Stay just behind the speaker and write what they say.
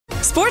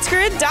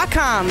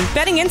SportsGrid.com.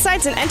 Betting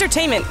insights and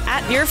entertainment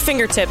at your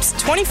fingertips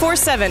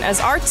 24/7 as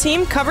our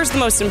team covers the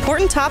most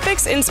important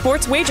topics in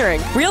sports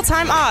wagering.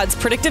 Real-time odds,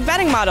 predictive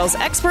betting models,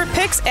 expert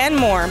picks, and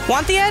more.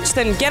 Want the edge?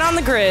 Then get on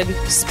the grid.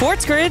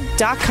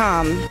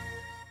 SportsGrid.com.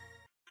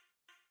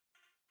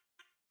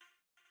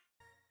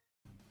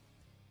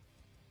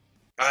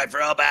 All right,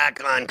 Ferrall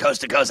back on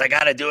Coast to Coast. I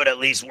got to do it at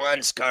least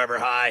once, Carver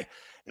High.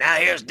 Now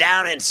here's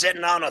Downing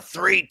sitting on a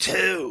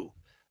 3-2.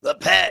 The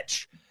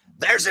pitch.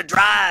 There's a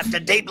drive to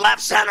deep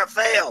left center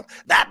field.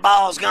 That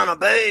ball's going to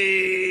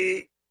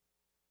be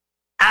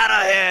out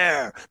of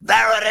here.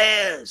 There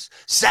it is.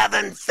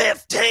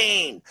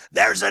 7:15.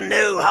 There's a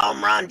new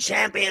home run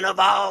champion of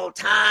all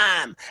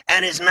time,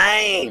 and his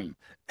name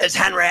is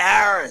Henry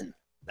Aaron.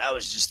 That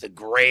was just the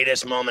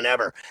greatest moment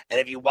ever. And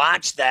if you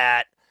watch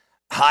that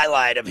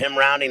highlight of him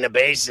rounding the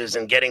bases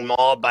and getting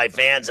mauled by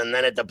fans and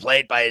then at the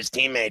plate by his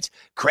teammates,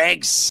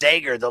 Craig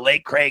Sager, the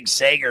late Craig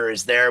Sager,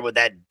 is there with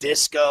that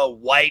disco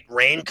white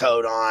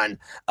raincoat on,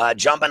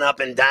 jumping up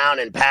and down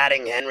and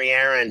patting Henry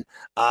Aaron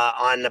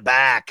on the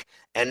back,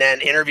 and then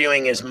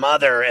interviewing his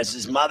mother as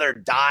his mother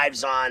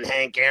dives on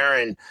Hank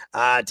Aaron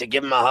to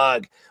give him a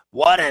hug.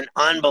 What an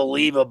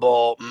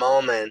unbelievable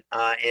moment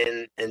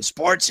in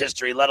sports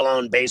history, let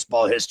alone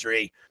baseball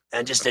history.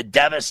 And just a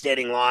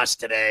devastating loss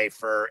today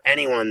for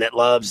anyone that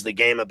loves the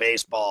game of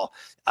baseball.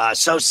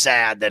 So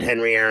sad that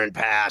Henry Aaron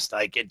passed.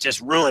 Like, it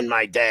just ruined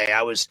my day.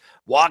 I was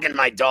walking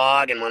my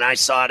dog, and when I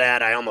saw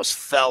that, I almost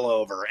fell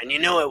over. And you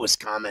knew it was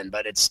coming,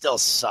 but it still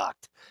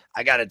sucked.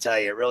 I got to tell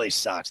you, it really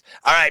sucks.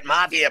 All right,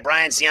 Mafia,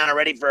 Brian Siano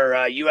ready for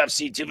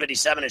UFC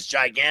 257. It's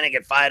gigantic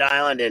at Fight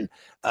Island in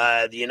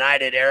the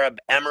United Arab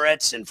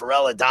Emirates and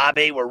Farrell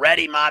Adabi. We're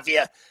ready,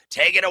 Mafia.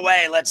 Take it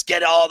away. Let's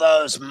get all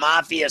those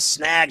Mafia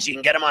snags. You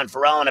can get them on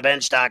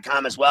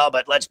FarrellOnTheBench.com as well,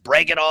 but let's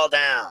break it all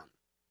down.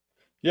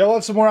 Yeah, we'll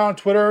have some more on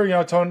Twitter,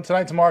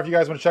 tonight, tomorrow, if you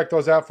guys want to check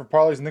those out for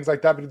parlays and things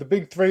like that. But the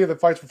big three of the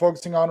fights we're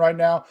focusing on right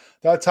now,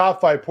 that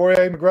top fight,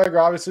 Poirier-McGregor,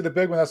 obviously the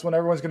big one. That's when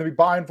everyone's going to be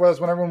buying for. That's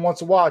when everyone wants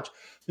to watch.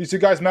 These two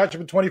guys matched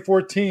up in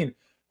 2014.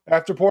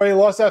 After Poirier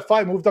lost that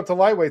fight, moved up to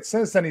lightweight.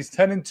 Since then, he's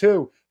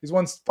 10-2. He's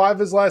won 5 of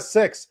his last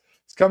 6.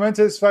 He's come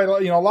into this fight,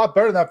 a lot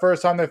better than that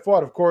first time they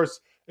fought. Of course,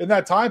 in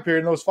that time period,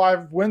 in those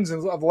 5 wins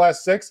of the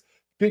last 6,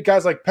 beat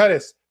guys like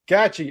Pettis,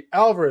 Gaethje,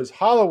 Alvarez,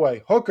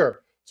 Holloway,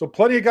 Hooker. So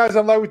plenty of guys in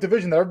the lightweight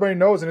division that everybody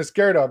knows and is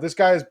scared of. This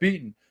guy is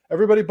beaten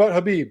everybody but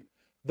Khabib.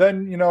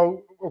 Then,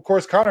 of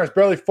course, Conor has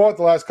barely fought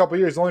the last couple of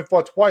years. He's only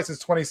fought twice since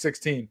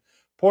 2016.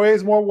 Poirier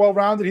is more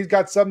well-rounded. He's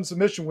got 7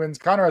 submission wins.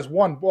 Conor has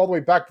 1 all the way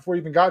back before he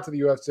even got to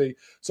the UFC.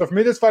 So for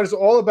me, this fight is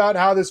all about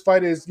how this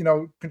fight is,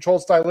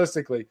 controlled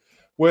stylistically.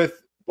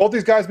 With both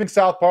these guys being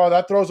southpaw,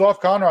 that throws off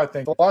Conor, I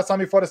think. The last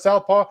time he fought a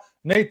southpaw,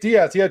 Nate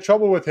Diaz, he had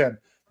trouble with him.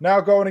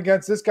 Now going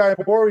against this guy,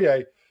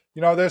 Poirier,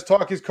 there's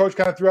talk his coach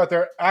kind of threw out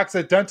there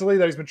accidentally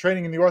that he's been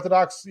training in the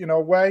orthodox,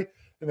 way,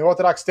 in the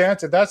orthodox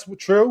stance. If that's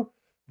true,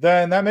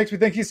 then that makes me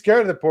think he's scared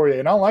of the Poirier.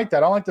 And I don't like that. I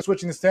don't like the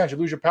switching the stance. You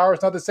lose your power.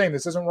 It's not the same.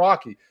 This isn't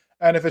Rocky.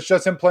 And if it's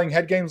just him playing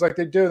head games like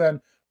they do, then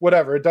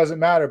whatever. It doesn't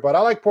matter. But I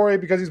like Poirier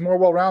because he's more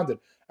well-rounded.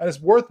 And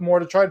it's worth more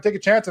to try to take a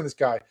chance on this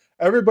guy.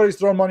 Everybody's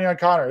throwing money on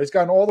Conor. He's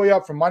gotten all the way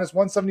up from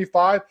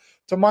 -175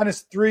 to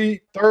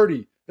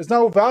 -330. There's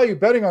no value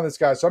betting on this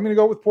guy. So I'm going to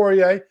go with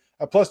Poirier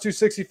at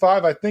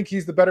 +265. I think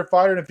he's the better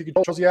fighter. And if he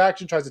controls the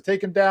action, tries to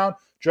take him down,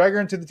 drag her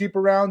into the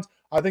deeper rounds,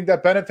 I think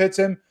that benefits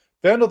him.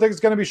 Vandal thinks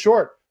it's going to be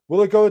short.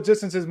 Will it go the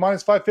distance? Is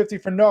 -550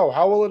 for no.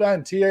 How will it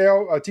end?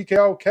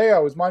 TKO,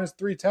 KO is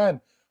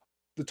 -310.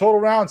 The total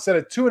round set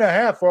at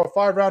 2.5 for a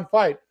 5-round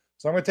fight.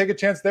 So I'm going to take a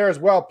chance there as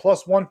well,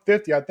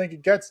 +150. I think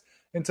it gets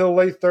into the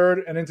late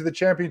third and into the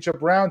championship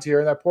round here,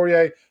 and that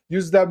Poirier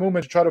uses that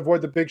movement to try to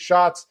avoid the big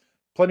shots.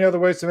 Plenty of other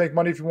ways to make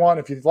money if you want.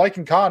 If you're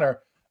liking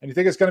Conor and you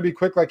think it's going to be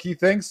quick like he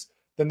thinks,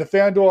 then the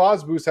FanDuel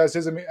odds boost has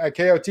his at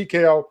KO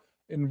TKO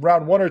in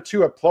round 1 or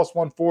 2 at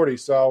 +140.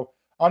 So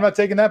I'm not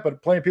taking that,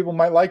 but plenty of people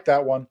might like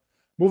that one.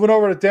 Moving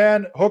over to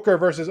Dan Hooker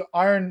versus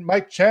Iron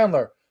Mike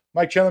Chandler.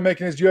 Mike Chandler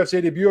making his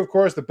UFC debut, of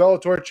course, the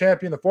Bellator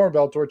champion, the former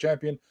Bellator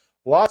champion.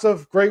 Lots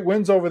of great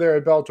wins over there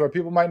at Bellator.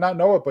 People might not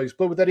know it, but he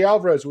split with Eddie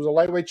Alvarez, who was a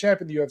lightweight champ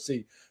in the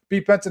UFC.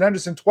 Beat Benson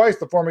Henderson twice,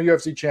 the former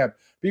UFC champ.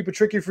 Beat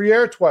Patricky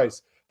Freire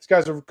twice. This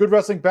guy's a good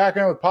wrestling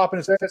background with pop in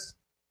his fist.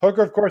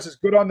 Hooker, of course, is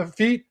good on the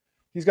feet.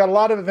 He's got a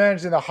lot of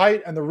advantage in the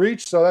height and the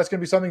reach, so that's going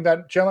to be something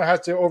that Chandler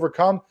has to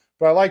overcome.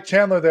 But I like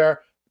Chandler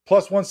there,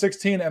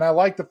 +116, and I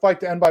like the fight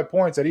to end by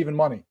points at even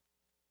money.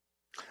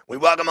 We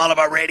welcome all of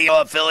our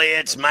radio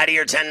affiliates,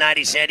 Mightier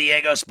 1090 San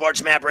Diego,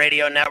 SportsMap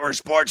Radio Network,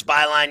 Sports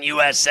Byline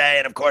USA,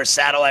 and of course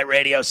satellite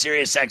radio,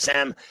 Sirius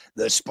XM,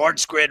 the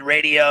Sports Grid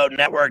Radio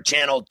Network,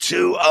 channel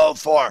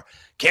 204.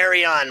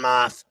 Carry on,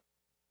 Moth.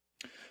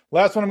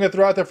 Last one I'm going to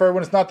throw out there for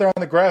everyone. It's not there on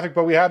the graphic,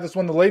 but we have this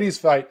one, the ladies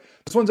fight.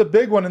 This one's a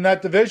big one in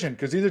that division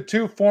because these are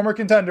 2 former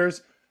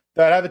contenders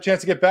that have a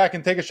chance to get back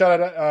and take a shot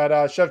at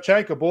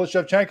Shevchenko, Bullet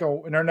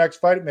Shevchenko, in her next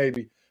fight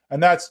maybe.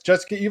 And that's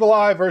Jessica Evil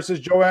Eye versus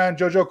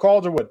Jojo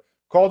Calderwood.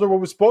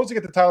 Calderwood was supposed to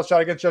get the title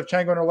shot against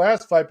Shevchenko in her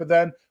last fight, but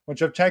then when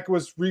Shevchenko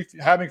was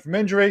rehabbing from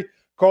injury,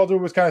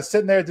 Calderwood was kind of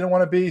sitting there, didn't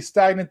want to be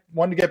stagnant,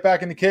 wanted to get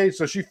back in the cage.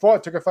 So she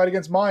fought, took a fight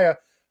against Maia.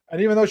 And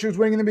even though she was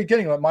winning in the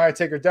beginning, let Maia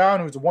take her down.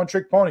 It was a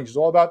one-trick pony. She's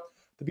all about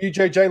the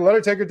BJJ. Let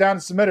her take her down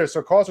and submit her.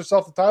 So cost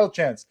herself the title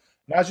chance.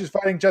 Now she's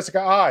fighting Jessica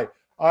Ai.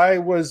 Ai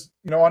was,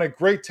 on a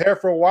great tear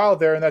for a while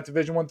there in that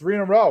division, won 3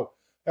 in a row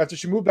after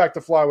she moved back to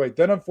flyweight.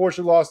 Then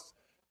unfortunately lost.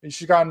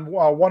 She got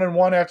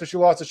 1-1 after she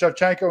lost to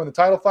Shevchenko in the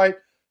title fight.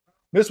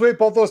 Missed weight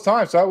both those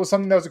times. So that was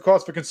something that was a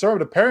cause for concern.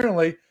 But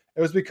apparently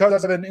it was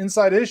because of an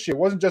inside issue. It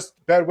wasn't just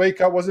bad weight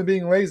cut, wasn't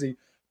being lazy.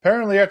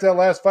 Apparently after that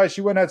last fight,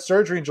 she went and had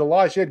surgery in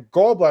July. She had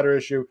gallbladder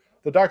issue.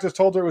 The doctors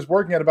told her it was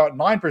working at about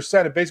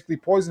 9% and basically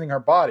poisoning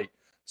her body.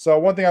 So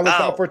one thing I looked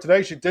out for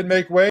today, she did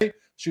make weight.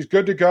 She's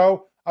good to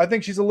go. I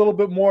think she's a little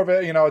bit more of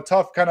a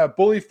tough kind of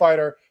bully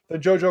fighter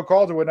than JoJo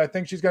Calderwood, and I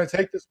think she's going to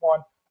take this one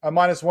at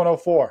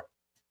 -104.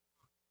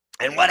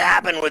 And what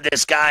happened with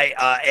this guy,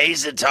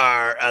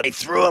 Azatar? They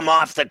threw him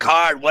off the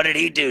card. What did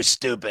he do,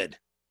 stupid?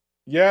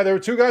 Yeah, there were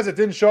 2 guys that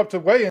didn't show up to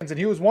weigh-ins, and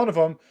he was one of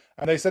them,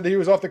 and they said that he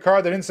was off the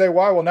card. They didn't say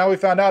why. Well, now we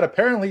found out.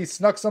 Apparently, he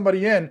snuck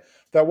somebody in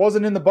that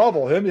wasn't in the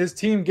bubble. His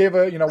team gave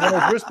one of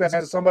those wristbands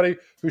to somebody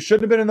who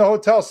shouldn't have been in the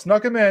hotel,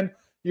 snuck him in,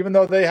 even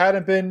though they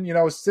hadn't been,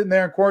 sitting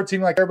there in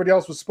quarantine like everybody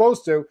else was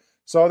supposed to.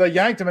 So they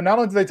yanked him, and not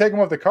only did they take him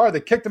off the card, they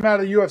kicked him out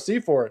of the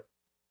UFC for it.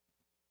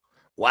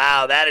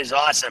 Wow, that is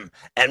awesome.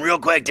 And real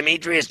quick,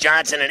 Demetrius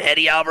Johnson and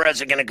Eddie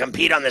Alvarez are going to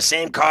compete on the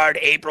same card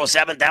April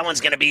 7th. That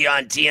one's going to be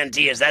on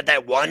TNT. Is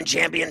that one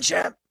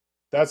championship?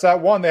 That's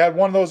that one. They had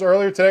one of those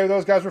earlier today where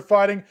those guys were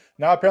fighting.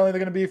 Now apparently they're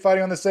going to be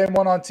fighting on the same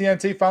one on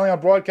TNT, finally on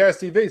broadcast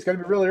TV. It's going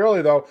to be really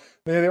early, though.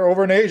 They're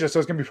over in Asia, so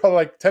it's going to be probably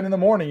like 10 in the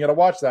morning. You got to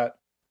watch that.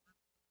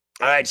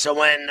 All right, so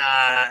when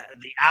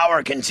the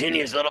hour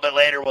continues a little bit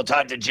later, we'll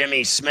talk to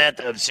Jimmy Smith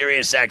of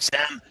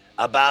SiriusXM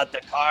about the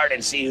card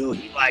and see who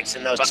he likes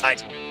in those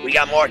fights. We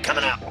got more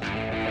coming up.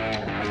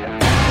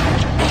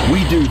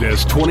 We do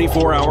this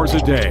 24 hours a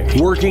day,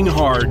 working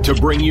hard to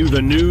bring you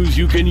the news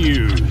you can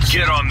use.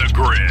 Get on the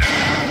grid.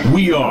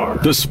 We are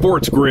the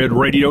Sports Grid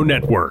Radio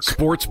Network.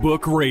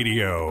 Sportsbook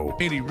Radio.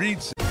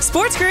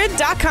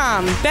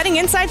 SportsGrid.com. Betting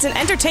insights and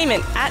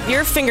entertainment at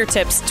your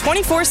fingertips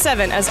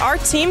 24/7 as our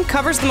team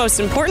covers the most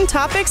important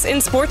topics in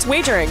sports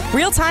wagering.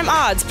 Real-time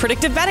odds,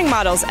 predictive betting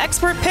models,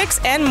 expert picks,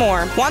 and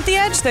more. Want the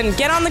edge? Then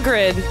get on the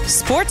grid.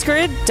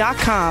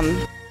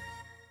 SportsGrid.com.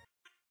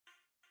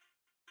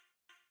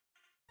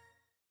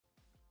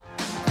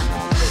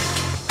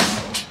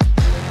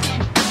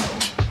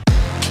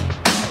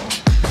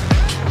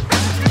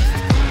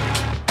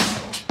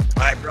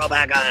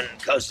 Back on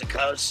Coast to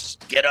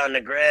Coast, get on the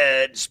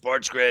grid,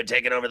 Sports Grid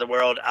taking over the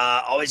world.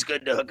 Always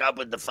good to hook up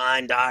with the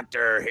fine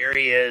doctor. Here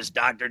he is,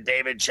 Dr.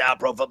 David Chow,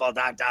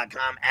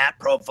 ProFootballDoc.com, at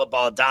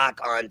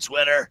ProFootballDoc on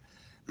Twitter.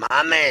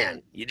 My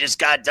man, you just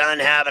got done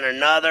having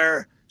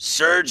another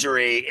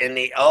surgery in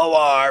the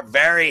OR.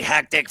 Very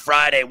hectic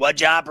Friday.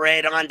 What'd you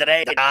operate on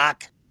today,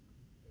 Doc?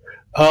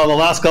 The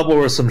last couple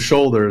were some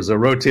shoulders, a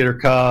rotator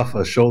cuff,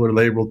 a shoulder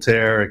labral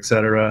tear,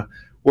 etc.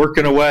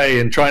 Working away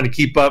and trying to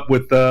keep up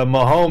with the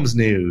Mahomes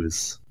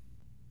news.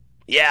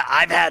 Yeah,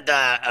 I've had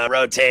the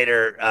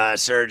rotator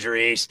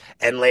surgeries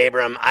and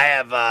labrum.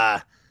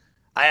 I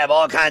have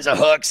all kinds of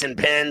hooks and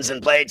pins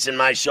and plates in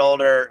my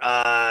shoulder.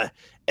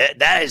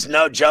 That is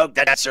no joke,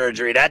 that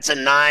surgery. That's a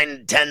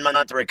 9-10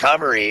 month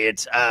recovery.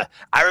 It's I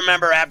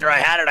remember after I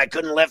had it, I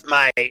couldn't lift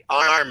my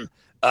arm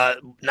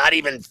not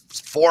even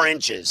 4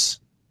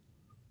 inches.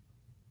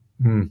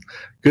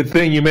 Good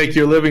thing you make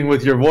your living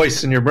with your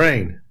voice and your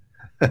brain.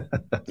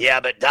 Yeah,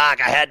 but Doc,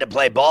 I had to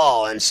play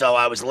ball, and so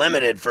I was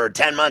limited for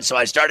 10 months, so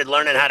I started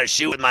learning how to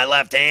shoot with my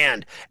left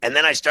hand, and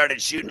then I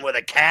started shooting with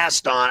a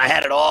cast on. I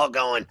had it all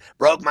going.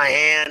 Broke my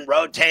hand,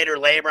 rotator,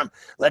 labrum.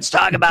 Let's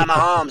talk about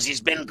Mahomes. He's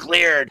been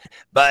cleared,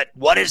 but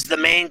what is the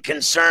main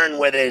concern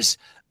with his,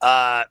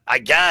 I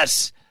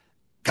guess,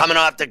 coming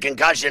off the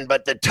concussion,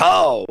 but the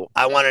toe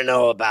I want to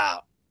know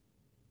about?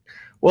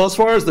 Well, as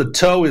far as the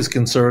toe is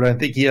concerned, I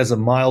think he has a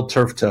mild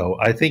turf toe.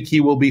 I think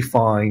he will be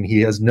fine. He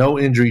has no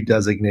injury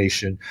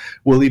designation.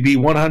 Will he be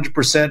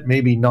 100%?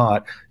 Maybe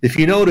not. If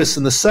you notice,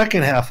 in the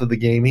second half of the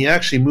game, he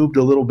actually moved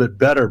a little bit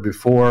better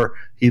before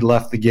he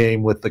left the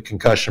game with the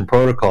concussion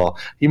protocol.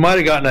 He might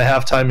have gotten a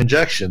halftime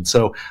injection.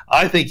 So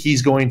I think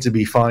he's going to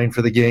be fine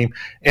for the game.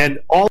 And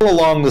all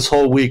along this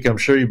whole week, I'm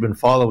sure you've been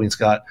following,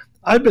 Scott,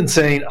 I've been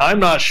saying I'm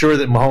not sure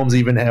that Mahomes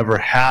even ever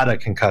had a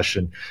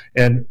concussion.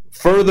 And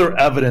further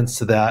evidence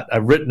to that,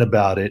 I've written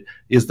about it,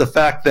 is the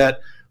fact that,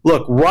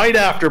 look, right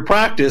after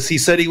practice, he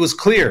said he was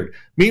cleared.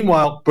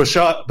 Meanwhile,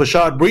 Bashad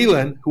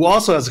Breeland, who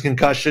also has a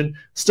concussion,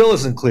 still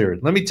isn't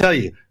cleared. Let me tell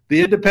you, the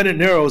independent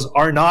neuros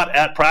are not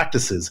at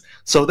practices.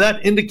 So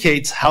that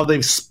indicates how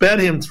they've sped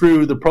him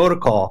through the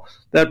protocol,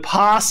 that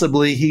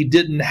possibly he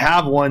didn't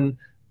have one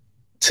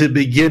to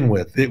begin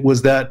with. It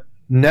was that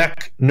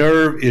neck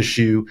nerve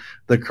issue,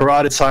 the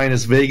carotid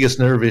sinus vagus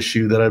nerve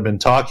issue that I've been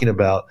talking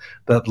about,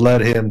 that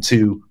led him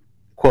to,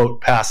 quote,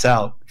 pass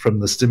out from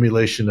the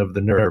stimulation of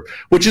the nerve,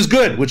 which is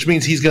good, which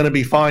means he's going to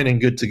be fine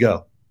and good to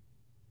go.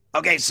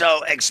 Okay,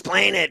 so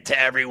explain it to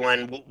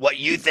everyone what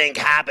you think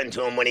happened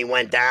to him when he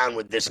went down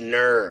with this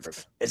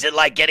nerve. Is it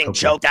like getting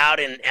choked out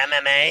in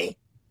MMA?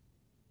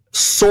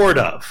 Sort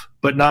of,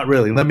 but not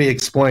really. Let me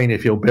explain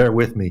if you'll bear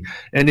with me.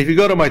 And if you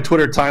go to my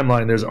Twitter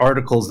timeline, there's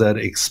articles that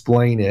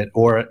explain it,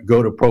 or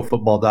go to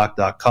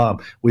profootballdoc.com.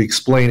 We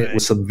explain it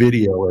with some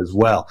video as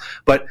well.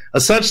 But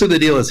essentially the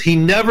deal is he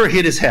never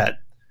hit his head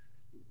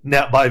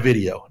by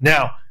video.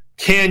 Now,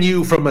 can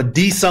you, from a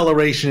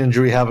deceleration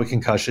injury, have a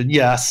concussion?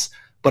 Yes,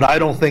 but I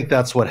don't think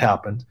that's what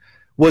happened.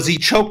 Was he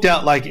choked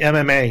out like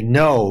MMA?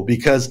 No,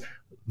 because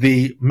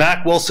the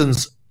Mack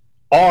Wilson's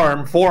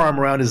forearm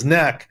around his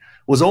neck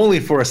was only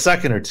for a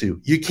second or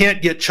two. You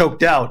can't get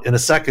choked out in a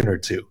second or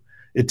two.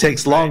 It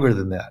takes longer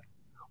than that.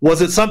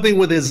 Was it something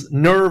with his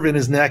nerve in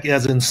his neck,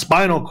 as in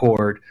spinal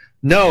cord?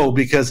 No,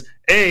 because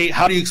A,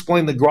 how do you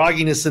explain the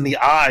grogginess in the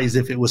eyes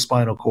if it was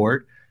spinal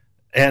cord?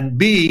 And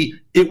B,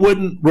 it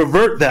wouldn't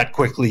revert that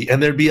quickly,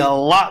 and there'd be a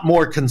lot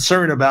more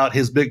concern about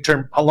his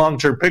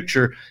long-term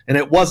picture, and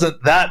it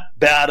wasn't that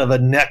bad of a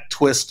neck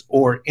twist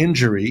or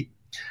injury.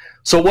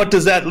 So what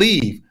does that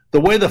leave?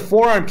 The way the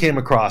forearm came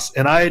across,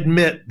 and I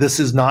admit this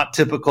is not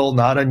typical,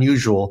 not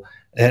unusual,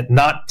 and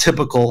not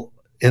typical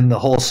in the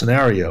whole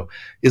scenario,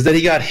 is that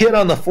he got hit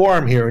on the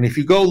forearm here. And if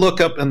you go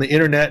look up on the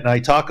internet, and I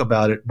talk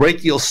about it,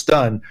 brachial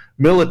stun,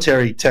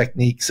 military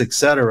techniques,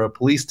 etc.,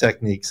 police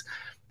techniques,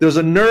 there's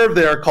a nerve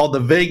there called the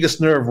vagus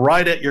nerve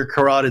right at your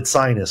carotid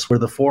sinus where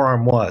the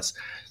forearm was.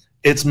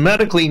 It's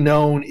medically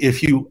known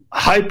if you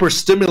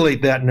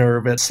hyperstimulate that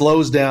nerve, it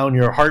slows down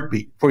your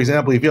heartbeat. For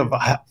example, if you have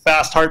a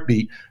fast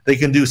heartbeat, they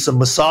can do some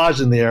massage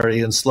in the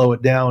area and slow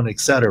it down,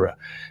 etc.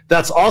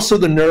 That's also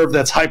the nerve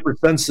that's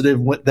hypersensitive,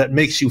 that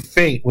makes you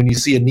faint when you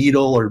see a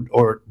needle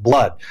or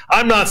blood.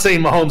 I'm not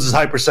saying Mahomes is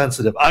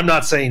hypersensitive. I'm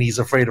not saying he's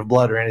afraid of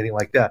blood or anything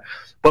like that.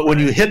 But when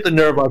you hit the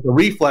nerve like a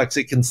reflex,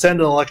 it can send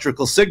an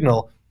electrical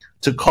signal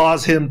to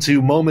cause him to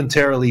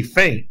momentarily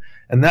faint.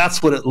 And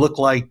that's what it looked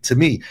like to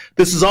me.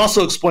 This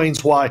also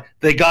explains why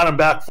they got him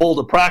back full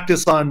to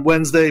practice on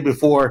Wednesday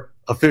before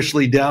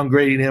officially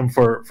downgrading him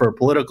for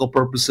political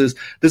purposes.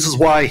 This is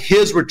why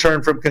his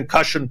return from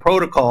concussion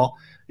protocol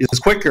is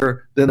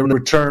quicker than the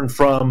return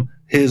from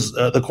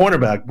the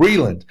cornerback,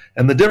 Breeland.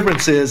 And the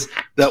difference is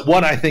that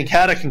one, I think,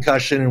 had a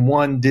concussion and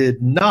one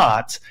did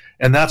not.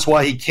 And that's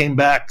why he came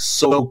back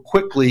so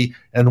quickly,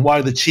 and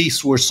why the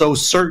Chiefs were so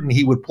certain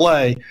he would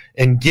play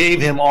and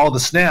gave him all the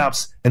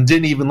snaps and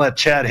didn't even let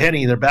Chad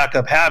Henne, their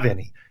backup, have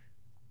any.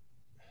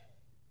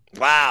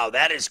 Wow,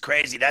 that is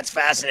crazy. That's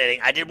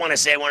fascinating. I did want to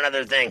say one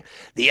other thing.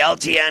 The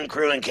LTN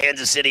crew in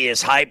Kansas City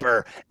is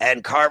hyper,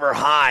 and Carver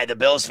High, the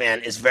Bills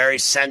fan, is very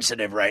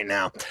sensitive right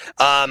now.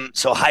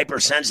 So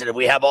hypersensitive.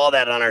 We have all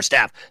that on our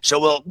staff. So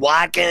will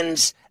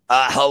Watkins,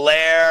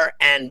 Hilaire,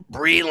 and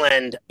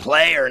Breeland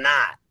play or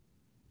not?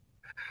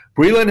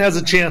 Breeland has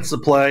a chance to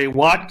play.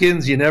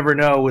 Watkins, you never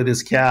know with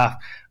his calf.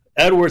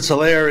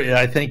 Edwards-Hilaire,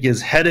 I think,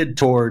 is headed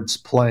towards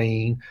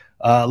playing.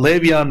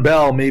 Le'Veon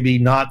Bell, maybe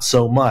not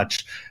so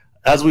much.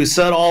 As we've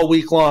said all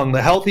week long,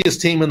 the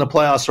healthiest team in the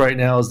playoffs right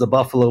now is the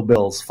Buffalo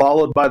Bills,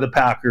 followed by the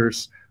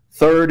Packers.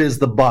 Third is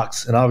the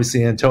Bucs, and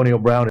obviously Antonio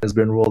Brown has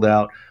been ruled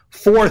out.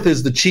 Fourth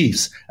is the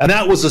Chiefs, and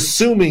that was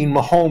assuming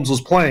Mahomes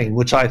was playing,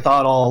 which I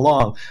thought all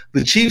along.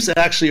 The Chiefs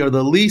actually are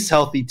the least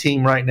healthy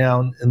team right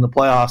now in the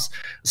playoffs,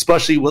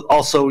 especially with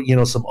also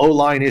some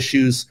O-line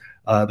issues.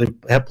 They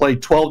have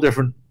played 12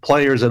 different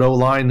players at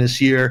O-line this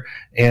year,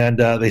 and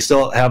they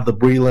still have the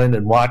Breeland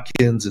and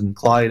Watkins and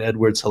Clyde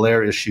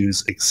Edwards-Hilaire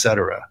issues,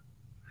 etc.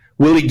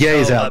 Willie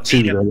Gay's out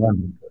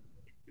too.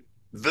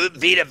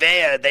 Vita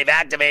Vea, they've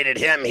activated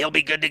him. He'll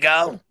be good to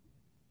go?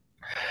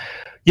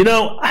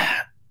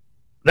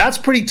 That's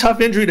a pretty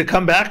tough injury to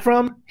come back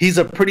from. He's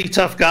a pretty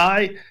tough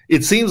guy.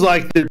 It seems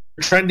like they're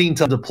trending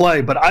to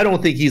play, but I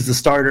don't think he's the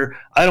starter.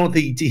 I don't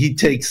think he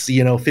takes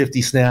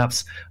 50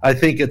 snaps. I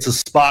think it's a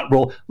spot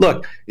role.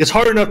 Look, it's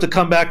hard enough to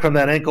come back from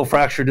that ankle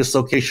fracture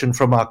dislocation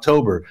from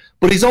October,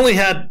 but he's only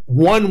had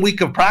 1 week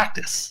of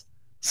practice.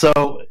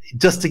 So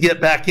just to get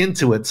back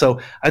into it.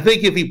 So I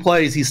think if he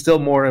plays, he's still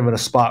more of in a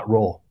spot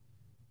role.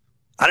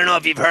 I don't know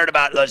if you've heard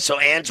about – so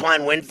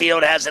Antoine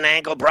Winfield has an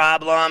ankle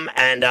problem,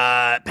 and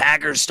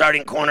Packers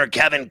starting corner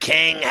Kevin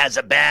King has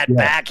a bad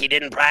back. He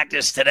didn't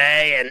practice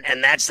today,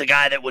 and that's the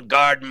guy that would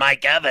guard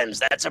Mike Evans.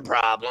 That's a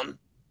problem.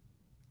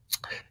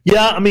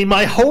 Yeah, I mean,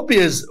 my hope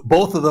is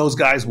both of those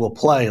guys will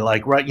play.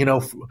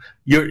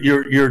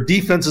 Your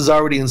defense is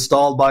already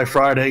installed by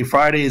Friday.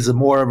 Friday is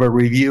more of a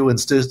review and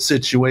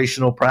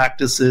situational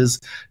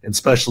practices and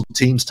special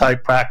teams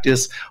type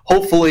practice.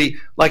 Hopefully,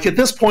 at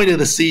this point of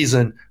the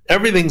season,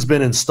 everything's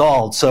been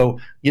installed. So,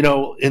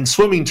 in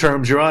swimming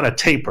terms, you're on a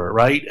taper,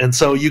 right? And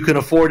so you can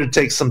afford to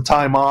take some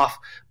time off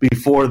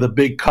before the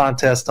big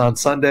contest on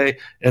Sunday.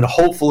 And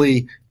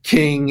hopefully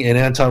King and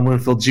Anton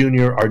Winfield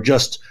Jr. are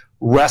just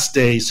rest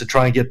days to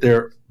try and get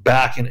their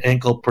back and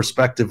ankle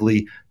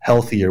prospectively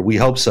healthier. We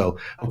hope so.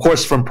 Of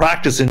course, from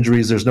practice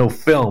injuries, there's no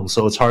film,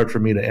 so it's hard for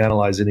me to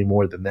analyze any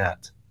more than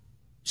that.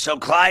 So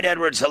Clyde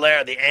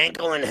Edwards-Hilaire, the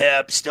ankle and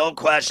hip, still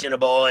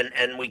questionable,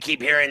 and we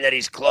keep hearing that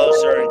he's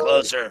closer and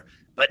closer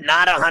but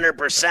not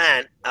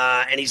 100%,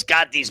 and he's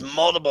got these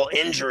multiple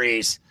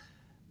injuries.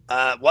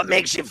 What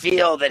makes you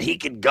feel that he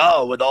could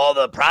go with all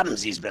the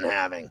problems he's been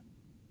having?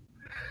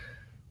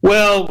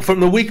 Well,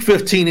 from the Week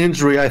 15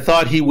 injury, I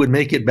thought he would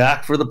make it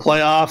back for the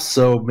playoffs,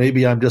 so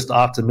maybe I'm just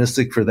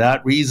optimistic for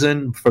that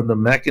reason. From the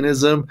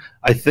mechanism,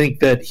 I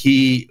think that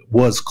he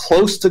was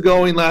close to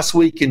going last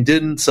week and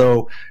didn't.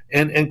 So,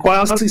 and quite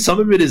honestly, some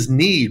of it is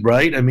need,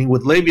 right? I mean,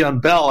 with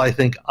Le'Veon Bell, I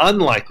think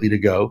unlikely to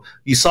go.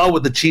 You saw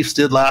what the Chiefs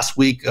did last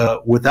week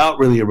without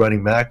really a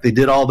running back. They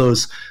did all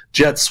those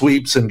jet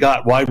sweeps and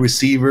got wide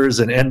receivers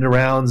and end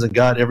arounds and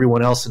got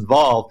everyone else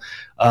involved.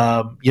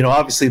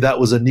 Obviously that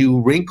was a new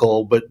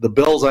wrinkle, but the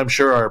Bills, I'm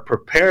sure, are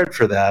prepared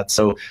for that.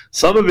 So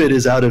some of it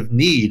is out of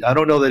need. I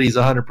don't know that he's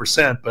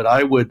 100%, but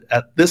I would,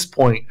 at this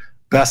point,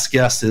 best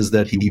guess is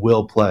that he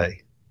will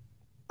play.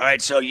 All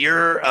right, so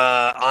you're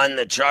on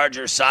the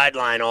Chargers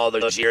sideline all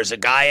those years. A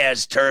guy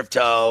has turf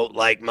toe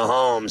like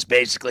Mahomes,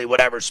 basically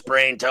whatever,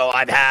 sprained toe.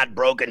 I've had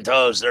broken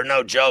toes. They're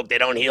no joke. They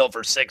don't heal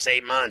for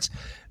 6-8 months.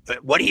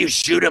 But what do you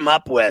shoot him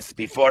up with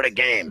before the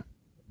game?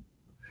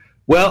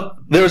 Well,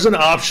 there's an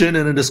option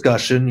and a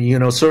discussion.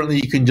 Certainly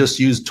you can just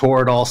use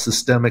Toradol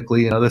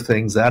systemically and other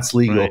things. That's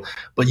legal. Right.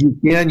 But you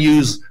can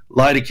use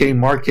lidocaine,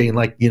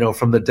 Marcaine,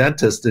 from the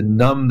dentist and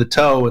numb the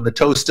toe, and the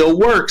toe still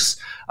works.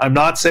 I'm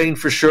not saying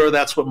for sure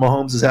that's what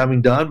Mahomes is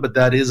having done, but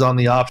that is on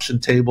the option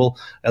table,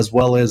 as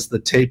well as the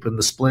tape and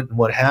the splint and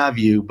what have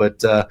you.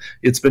 But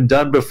it's been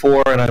done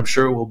before, and I'm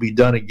sure it will be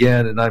done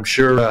again. And I'm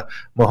sure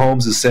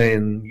Mahomes is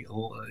saying,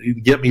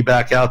 get me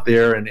back out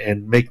there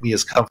and make me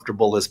as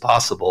comfortable as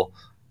possible.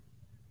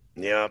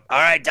 Yeah. All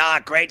right,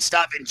 Doc, great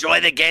stuff. Enjoy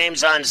the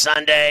games on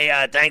Sunday.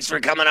 Thanks for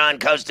coming on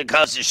Coast to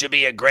Coast. It should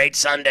be a great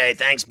Sunday.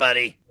 Thanks,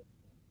 buddy.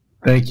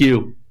 Thank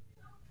you.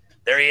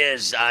 There he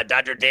is,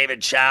 Dr.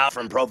 David Chao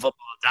from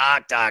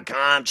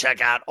ProFootballDoc.com.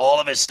 Check out all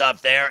of his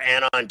stuff there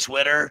and on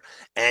Twitter,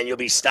 and you'll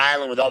be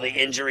styling with all the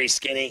injury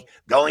skinny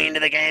going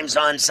into the games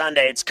on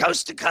Sunday. It's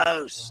Coast to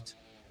Coast.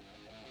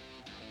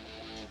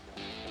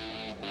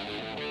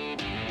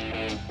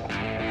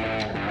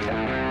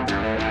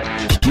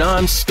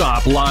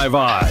 Non-stop live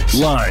odds,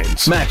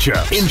 lines,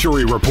 matchups,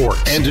 injury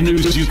reports, and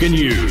news you can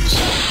use.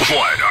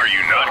 What, are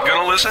you not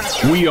going to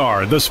listen? We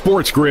are the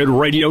Sports Grid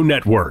Radio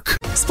Network.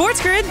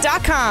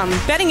 SportsGrid.com.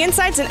 Betting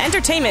insights and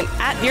entertainment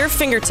at your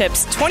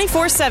fingertips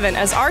 24/7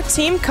 as our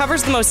team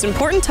covers the most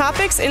important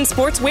topics in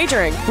sports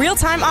wagering.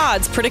 Real-time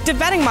odds, predictive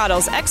betting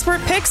models,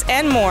 expert picks,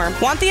 and more.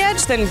 Want the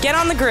edge? Then get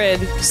on the grid.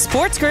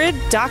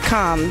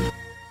 SportsGrid.com.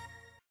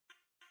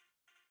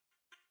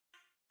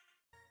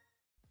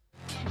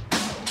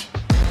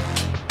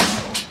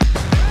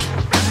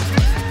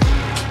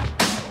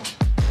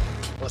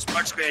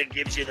 Sports Grid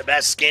gives you the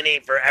best skinny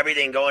for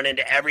everything going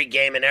into every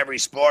game and every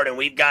sport, and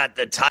we've got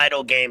the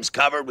title games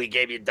covered. We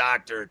gave you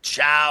Dr.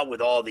 Chao with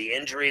all the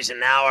injuries, and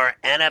now our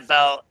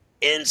NFL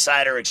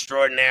insider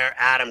extraordinaire,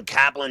 Adam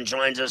Kaplan,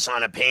 joins us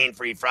on a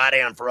pain-free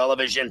Friday on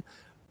Ferrellivision,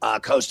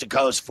 Coast to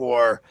Coast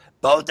for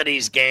both of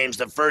these games.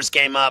 The first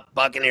game up,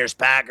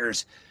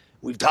 Buccaneers-Packers.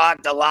 We've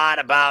talked a lot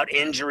about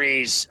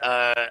injuries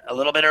a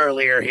little bit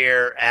earlier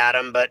here,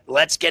 Adam, but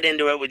let's get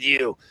into it with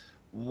you.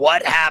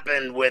 What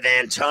happened with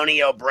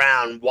Antonio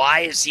Brown? Why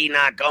is he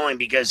not going?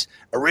 Because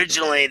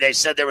originally they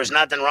said there was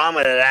nothing wrong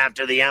with it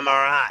after the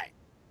MRI.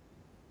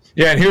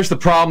 Yeah, and here's the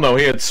problem, though.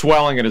 He had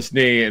swelling in his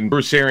knee, and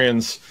Bruce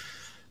Arians,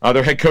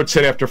 their head coach,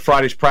 said after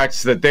Friday's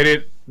practice that they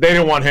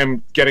didn't want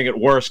him getting it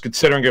worse,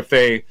 considering if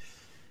they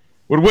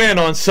would win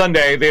on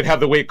Sunday, they'd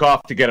have the week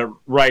off to get it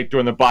right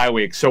during the bye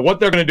week. So what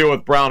they're going to do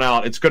with Brown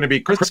out, it's going to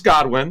be Chris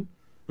Godwin,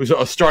 who's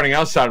a starting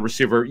outside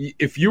receiver.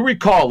 If you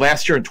recall,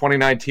 last year in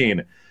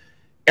 2019,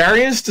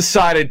 Arians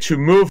decided to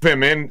move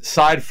him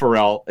inside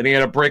Pharrell, and he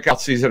had a breakout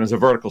season as a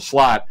vertical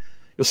slot.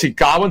 You'll see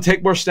Godwin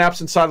take more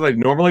snaps inside than he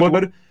normally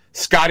would.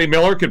 Scotty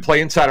Miller could play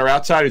inside or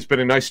outside. He's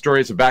been a nice story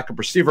as a backup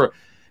receiver.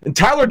 And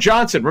Tyler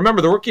Johnson,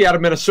 remember, the rookie out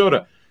of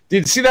Minnesota. Did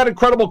you see that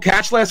incredible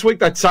catch last week,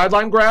 that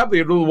sideline grab? They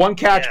had one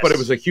catch, but it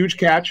was a huge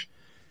catch.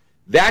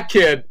 That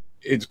kid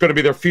is going to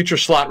be their future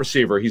slot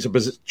receiver. He's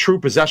a true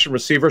possession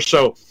receiver.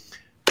 So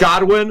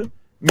Godwin,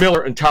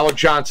 Miller, and Tyler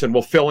Johnson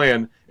will fill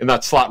in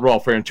that slot role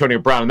for Antonio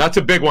Brown. And that's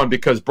a big one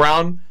because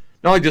Brown,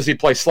 not only does he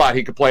play slot,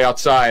 he can play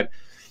outside.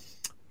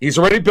 He's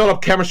already built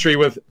up chemistry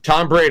with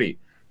Tom Brady.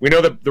 We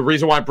know that the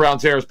reason why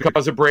Brown's there is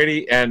because of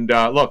Brady. And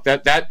look, this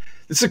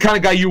is the kind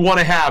of guy you want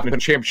to have in a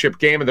championship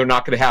game, and they're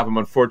not going to have him,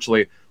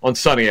 unfortunately, on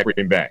Sunday at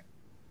Green Bay.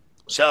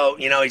 So,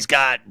 he's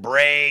got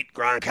Brady,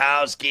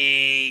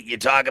 Gronkowski. You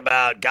talk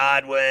about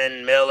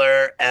Godwin,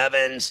 Miller,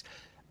 Evans.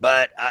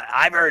 But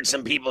I've heard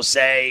some people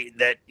say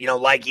that,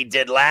 like he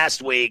did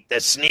last week, the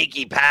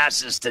sneaky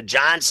passes to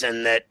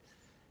Johnson that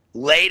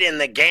late in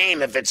the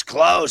game, if it's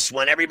close,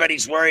 when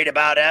everybody's worried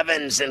about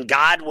Evans and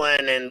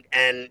Godwin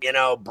and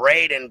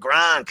Brady and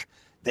Gronk,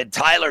 that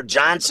Tyler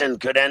Johnson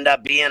could end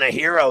up being a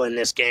hero in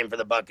this game for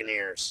the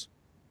Buccaneers.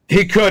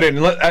 He could. And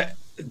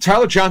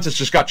Tyler Johnson's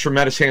just got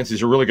tremendous hands.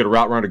 He's a really good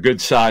route runner,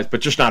 good size, but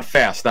just not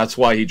fast. That's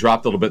why he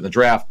dropped a little bit in the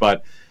draft.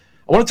 But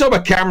I want to talk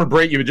about Cameron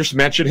Brate. You just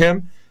mentioned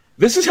him.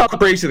 This is how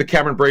crazy the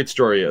Cameron Brate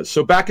story is.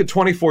 So back in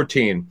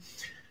 2014,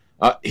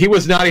 he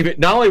was not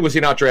only was he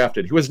not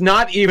drafted, he was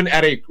not even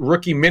at a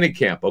rookie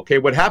minicamp. Okay,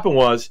 what happened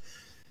was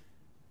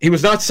he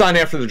was not signed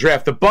after the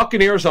draft. The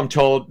Buccaneers, I'm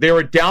told, they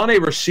were down a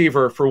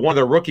receiver for one of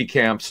their rookie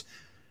camps,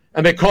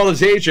 and they called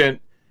his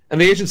agent,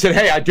 and the agent said,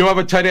 hey, I do have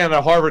a tight end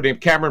at Harvard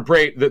named Cameron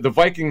Brate. The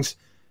Vikings,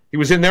 he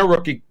was in their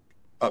rookie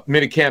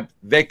minicamp.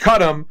 They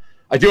cut him.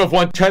 I do have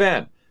one tight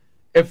end.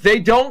 If they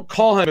don't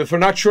call him, if they're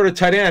not short of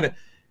tight end,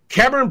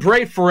 Cameron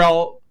Brate,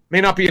 Pharrell,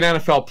 may not be an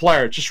NFL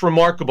player. It's just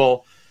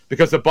remarkable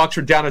because the Bucs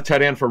are down a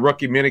tight end for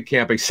rookie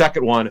minicamp, a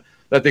second one,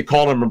 that they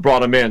called him and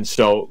brought him in.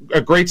 So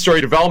a great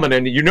story development.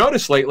 And you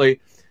notice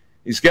lately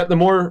he's getting the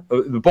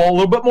ball a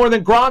little bit more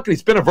than Gronk, and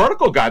he's been a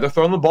vertical guy. They're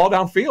throwing the ball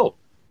downfield.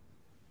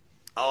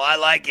 Oh, I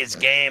like his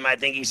game. I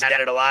think he's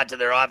added a lot to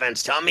their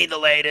offense. Tell me the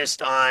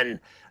latest on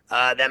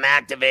them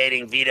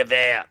activating Vita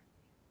Vea.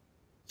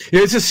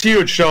 This is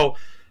huge. So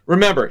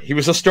remember, he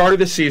was a starter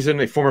this season,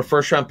 a former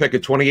first-round pick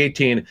in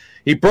 2018.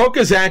 He broke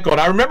his ankle,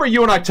 and I remember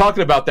you and I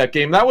talking about that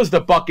game. That was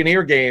the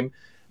Buccaneer game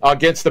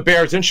against the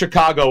Bears in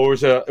Chicago.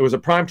 It was a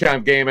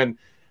primetime game, and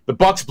the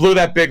Bucs blew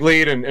that big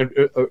lead, and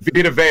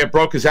Vita Vea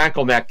broke his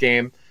ankle in that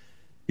game.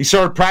 He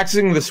started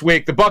practicing this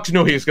week. The Bucs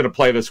knew he was going to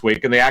play this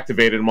week, and they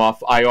activated him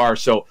off IR.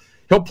 So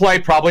he'll play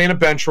probably in a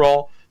bench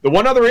role. The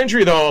one other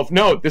injury, though, of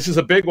note, this is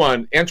a big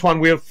one.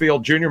 Antoine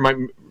Winfield Jr. might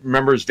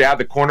remember his dad,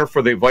 the corner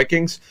for the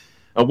Vikings.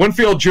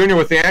 Winfield Jr.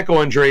 with the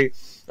ankle injury.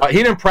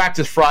 He didn't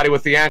practice Friday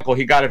with the ankle.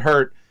 He got it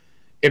hurt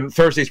in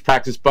Thursday's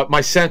practice, but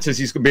my sense is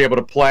he's going to be able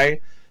to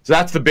play. So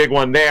that's the big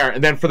one there.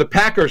 And then for the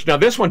Packers, now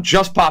this one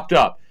just popped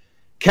up.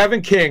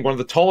 Kevin King, one of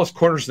the tallest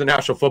corners in the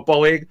National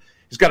Football League,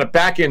 he's got a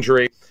back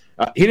injury.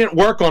 He didn't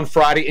work on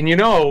Friday. And you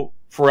know,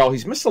 Pharrell,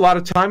 he's missed a lot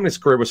of time in his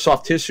career with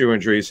soft tissue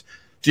injuries.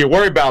 Do you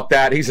worry about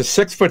that? He's a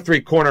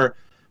 6'3" corner.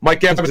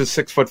 Mike Evans is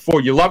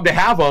 6'4". You love to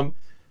have him.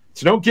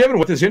 It's no given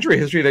with his injury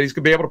history that he's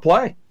going to be able to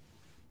play.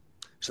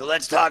 So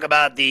let's talk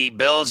about the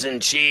Bills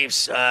and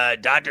Chiefs.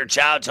 Dr.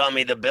 Chow told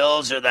me the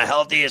Bills are the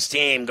healthiest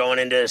team going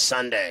into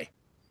Sunday.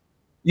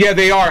 Yeah,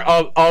 they are.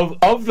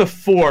 Of the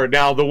four,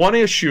 now the one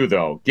issue,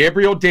 though,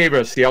 Gabriel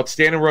Davis, the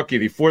outstanding rookie,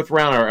 the fourth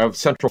rounder of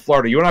Central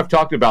Florida, you and I have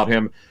talked about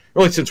him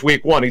really since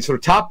week one. He's sort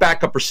of top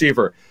backup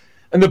receiver.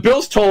 And the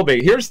Bills told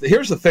me, here's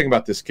the thing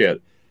about this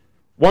kid.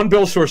 One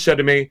Bills source said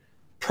to me,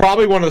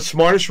 probably one of the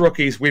smartest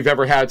rookies we've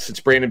ever had since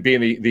Brandon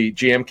Beane, the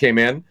GM, came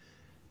in.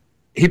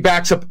 He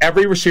backs up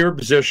every receiver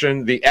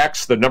position, the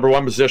X, the number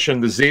one position,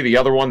 the Z, the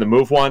other one, the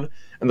move one,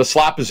 and the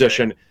slot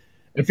position.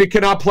 If he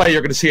cannot play,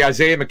 you're going to see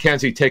Isaiah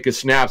McKenzie take his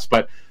snaps.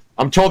 But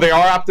I'm told they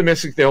are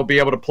optimistic they'll be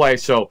able to play.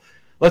 So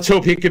let's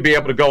hope he could be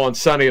able to go on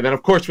Sunday. And then,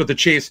 of course, with the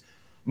Chiefs,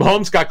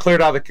 Mahomes got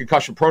cleared out of the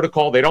concussion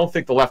protocol. They don't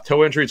think the left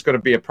toe injury is going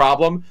to be a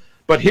problem.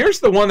 But here's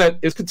the one that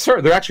is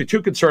concerned. There are actually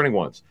two concerning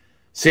ones.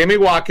 Sammy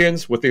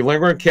Watkins with the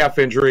lingering calf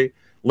injury,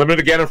 limited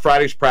again in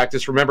Friday's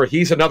practice. Remember,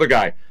 he's another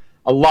guy.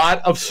 A lot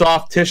of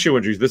soft tissue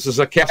injuries. This is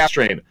a calf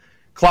strain.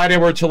 Clyde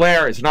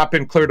Edwards-Helaire has not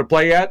been cleared to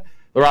play yet.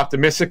 They're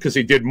optimistic because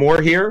he did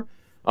more here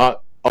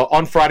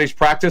on Friday's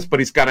practice, but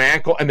he's got an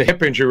ankle and the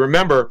hip injury.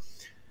 Remember,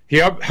 he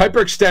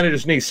hyperextended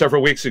his knee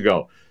several weeks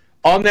ago.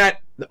 On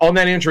that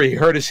injury, he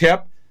hurt his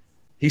hip.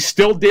 He's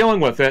still dealing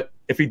with it.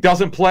 If he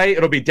doesn't play,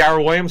 it'll be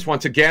Darrell Williams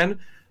once again.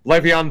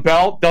 Le'Veon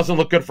Bell doesn't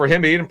look good for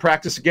him. He didn't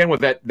practice again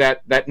with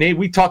that knee.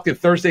 We talked in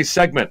Thursday's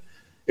segment.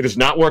 It has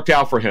not worked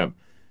out for him.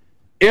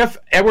 If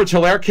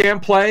Edwards-Helaire can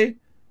play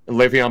and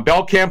Le'Veon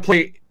Bell can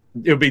play,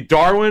 it'll be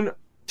Darwin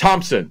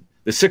Thompson,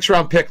 the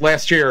 6th-round pick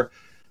last year,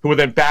 who would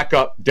then back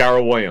up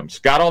Darrell Williams.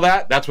 Got all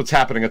that? That's what's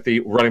happening at the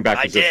running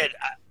back position.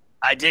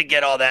 I did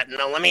get all that.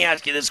 Now, let me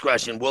ask you this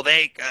question. Will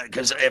they,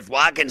 because if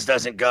Watkins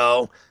doesn't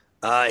go,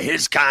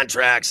 his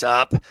contract's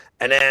up,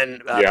 and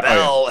then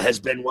Bell has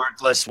been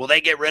worthless, will they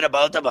get rid of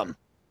both of them?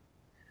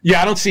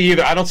 Yeah, I don't see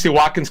either. I don't see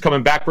Watkins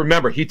coming back.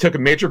 Remember, he took a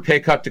major pay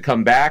cut to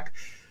come back.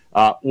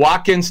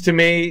 Watkins, to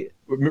me,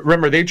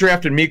 remember, they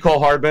drafted Mecole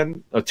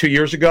Hardman 2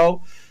 years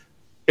ago.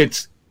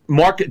 It's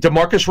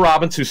Demarcus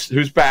Robinson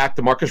who's back.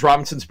 Demarcus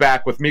Robinson's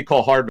back with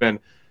Mecole Hardman.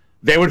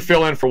 They would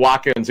fill in for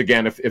Watkins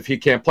again if he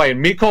can't play.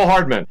 And Mecole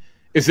Hardman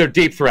is their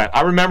deep threat.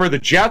 I remember the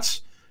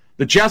Jets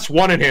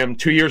wanted him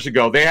 2 years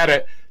ago.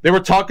 They were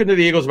talking to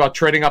the Eagles about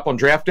trading up on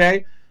draft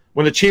day.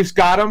 When the Chiefs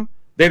got him,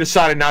 they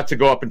decided not to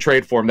go up and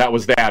trade for him. That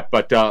was that.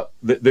 But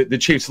the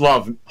Chiefs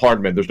love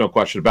Hardman. There's no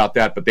question about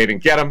that. But they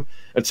didn't get him.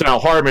 And so now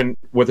Hardman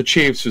with the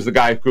Chiefs is the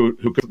guy who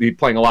could be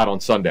playing a lot on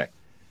Sunday.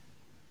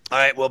 All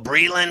right. Will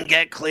Breeland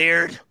get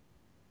cleared?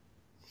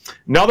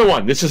 Another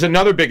one. This is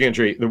another big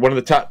injury. One of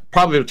the top,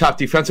 probably the top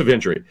defensive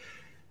injury.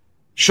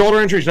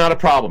 Shoulder injury is not a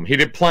problem. He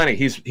did plenty.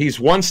 He's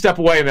one step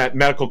away in that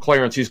medical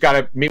clearance. He's got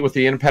to meet with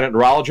the independent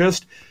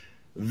neurologist.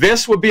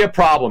 This would be a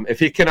problem if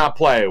he cannot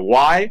play.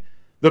 Why?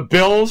 The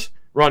Bills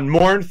run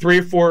more than 3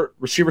 or 4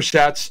 receiver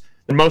sets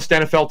than most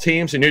NFL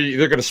teams, and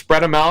they're going to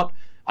spread them out.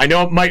 I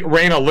know it might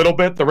rain a little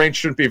bit. The rain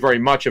shouldn't be very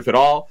much, if at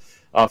all.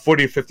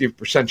 40 to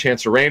 50%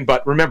 chance of rain.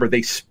 But remember,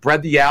 they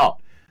spread the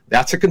out.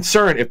 That's a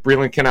concern if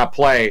Breeland cannot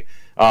play.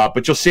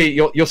 But you'll see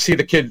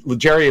the kid,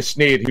 L'Jarius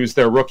Sneed, who's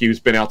their rookie,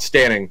 who's been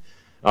outstanding.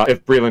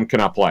 if Breland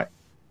cannot play.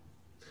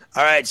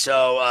 All right,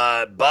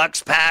 so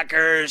Bucks,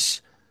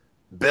 Packers,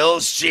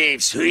 Bills,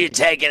 Chiefs. Who you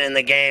taking in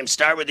the game?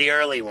 Start with the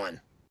early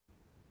one.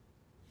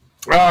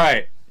 All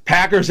right,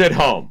 Packers at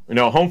home.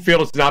 Home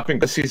field has not been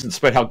good this season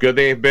despite how good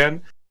they have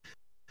been.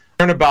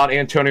 About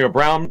Antonio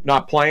Brown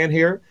not playing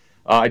here.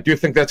 I do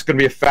think that's going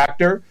to be a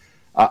factor.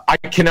 I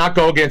cannot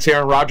go against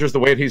Aaron Rodgers the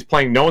way that he's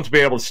playing. No one's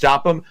been able to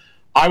stop him.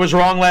 I was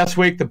wrong last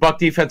week. The Buck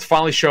defense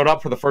finally showed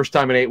up for the first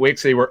time in 8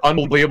 weeks. They were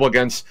unbelievable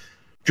against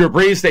Drew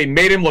Brees. They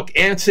made him look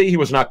antsy. He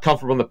was not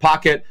comfortable in the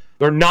pocket.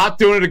 They're not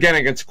doing it again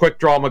against quick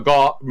draw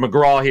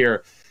McGraw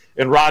here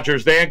in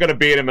Rodgers. They ain't going to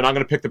beat him, and I'm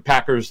going to pick the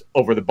Packers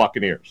over the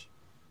Buccaneers.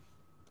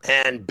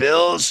 And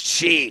Bills,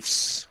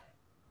 Chiefs.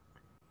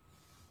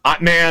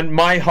 Man,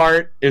 my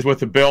heart is with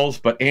the Bills,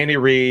 but Andy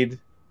Reid,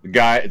 the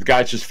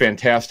guy's just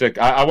fantastic.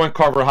 I want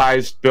Carver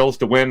High's Bills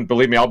to win.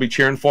 Believe me, I'll be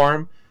cheering for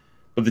him.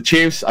 But the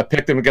Chiefs, I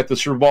picked them to get the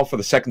Super Bowl for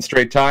the second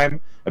straight time.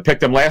 I picked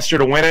them last year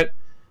to win it.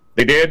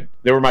 They did.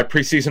 They were my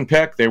preseason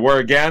pick. They were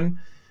again.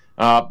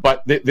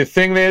 But the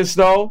thing is,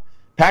 though,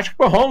 Patrick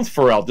Mahomes,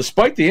 Pharrell,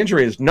 despite the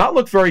injury, has not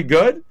looked very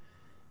good.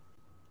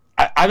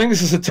 I think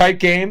this is a tight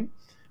game.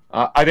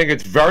 I think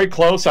it's very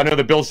close. I know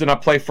the Bills did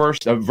not play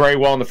very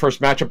well in the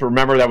first matchup. But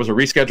remember, that was a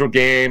rescheduled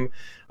game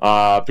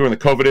during the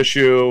COVID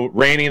issue,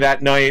 raining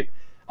that night.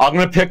 I'm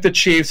going to pick the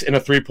Chiefs in a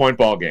 3-point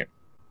ball game.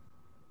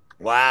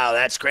 Wow,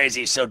 that's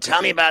crazy. So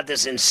tell me about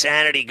this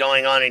insanity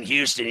going on in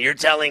Houston. You're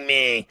telling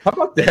me How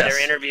about this? that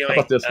they're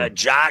interviewing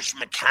Josh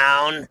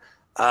McCown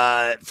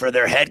for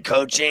their head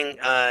coaching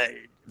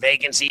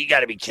vacancy? You got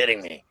to be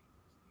kidding me.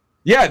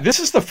 Yeah, this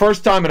is the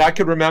first time that I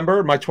could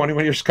remember in my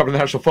 21 years covering the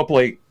National Football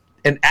League.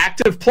 An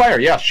active player,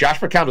 yes. Josh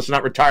McCown is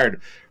not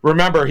retired.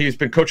 Remember, he's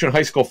been coaching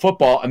high school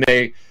football, and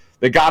they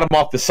got him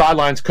off the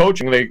sidelines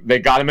coaching. They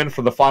got him in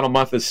for the final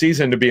month of the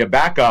season to be a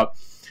backup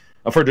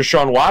for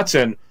Deshaun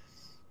Watson.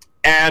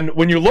 And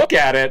when you look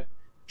at it,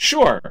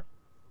 sure,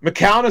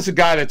 McCown is a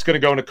guy that's going to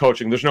go into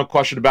coaching. There's no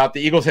question about it.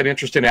 The Eagles had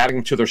interest in adding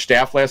him to their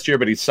staff last year,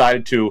 but he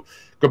decided to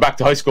go back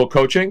to high school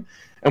coaching.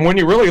 And when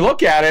you really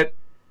look at it,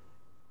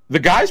 the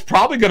guy's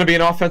probably going to be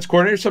an offense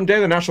coordinator someday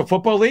in the National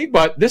Football League,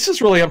 but this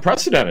is really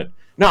unprecedented.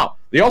 Now,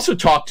 they also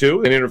talked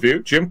to and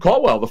interviewed Jim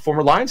Caldwell, the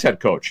former Lions head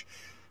coach,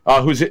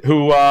 who is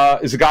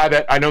a guy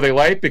that I know they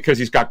like because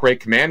he's got great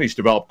command. He's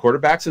developed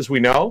quarterbacks, as we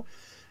know,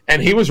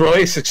 and he was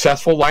really a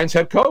successful Lions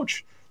head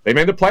coach. They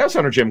made the playoffs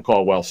under Jim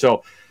Caldwell.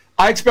 So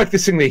I expect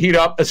this thing to heat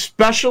up,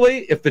 especially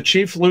if the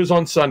Chiefs lose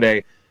on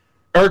Sunday.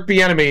 Eric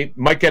Bieniemy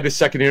might get his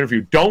second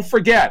interview. Don't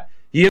forget,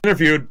 he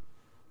interviewed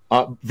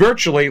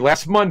virtually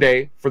last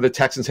Monday for the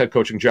Texans head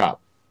coaching job.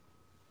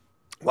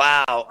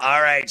 Wow.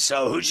 All right.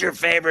 So who's your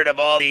favorite of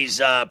all these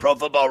Pro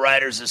Football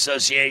Writers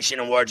Association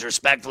awards?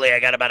 Respectfully, I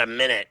got about a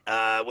minute.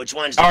 Which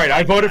one's all right?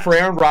 I voted for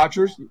Aaron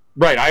Rodgers.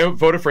 Right. I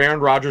voted for Aaron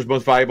Rodgers,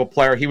 most valuable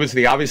player. He was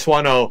the obvious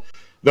one,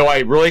 though I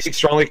really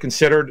strongly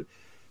considered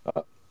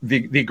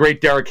the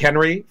great Derrick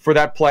Henry for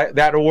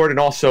that award, and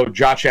also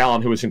Josh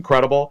Allen, who was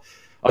incredible.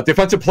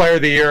 Defensive Player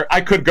of the Year, I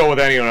could go with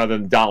anyone other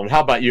than Donald. How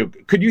about you?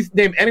 Could you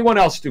name anyone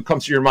else who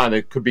comes to your mind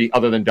that could be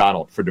other than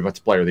Donald for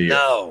Defensive Player of the Year?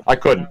 No. I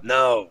couldn't.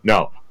 No.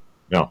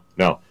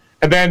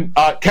 And then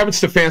Kevin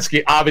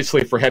Stefanski,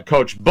 obviously, for head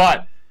coach.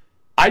 But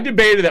I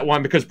debated that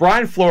one because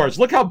Brian Flores,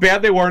 look how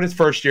bad they were in his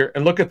first year,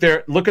 and look at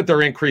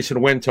their increase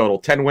in win total,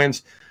 10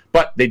 wins.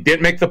 But they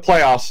didn't make the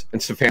playoffs,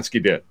 and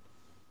Stefanski did.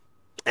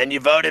 And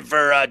you voted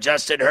for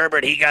Justin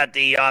Herbert. He got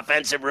the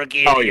Offensive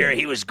Rookie of the Year.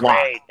 He was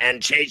great. Lock.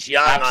 And Chase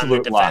Young Absolute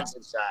on the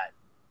defensive side.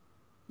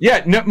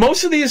 Yeah,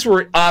 most of these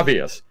were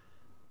obvious.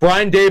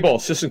 Brian Daboll,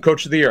 Assistant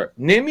Coach of the Year.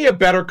 Name me a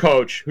better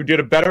coach who did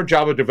a better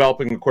job of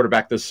developing a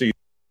quarterback this season.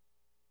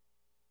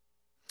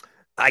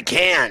 I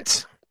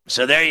can't.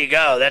 So there you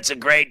go. That's a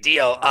great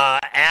deal.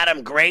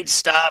 Adam, great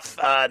stuff.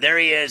 There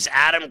he is,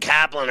 Adam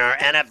Kaplan, our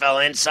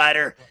NFL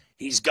insider.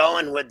 He's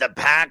going with the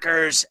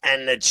Packers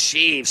and the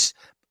Chiefs.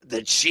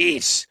 The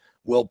Chiefs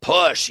will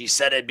push. He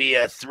said it'd be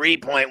a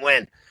 3-point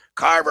win.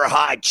 Carver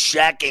High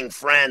checking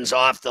friends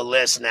off the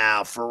list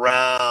now.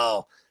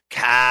 Pharrell,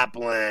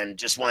 Kaplan,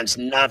 just wants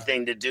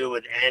nothing to do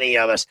with any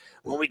of us.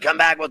 When we come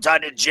back, we'll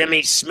talk to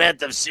Jimmy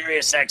Smith of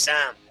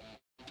SiriusXM.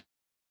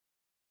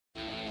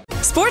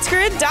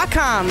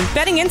 SportsGrid.com.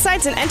 Betting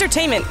insights and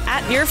entertainment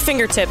at your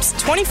fingertips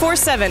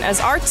 24/7 as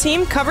our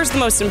team covers the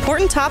most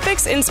important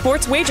topics in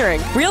sports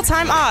wagering.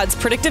 Real-time odds,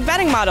 predictive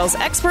betting models,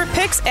 expert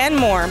picks, and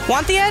more.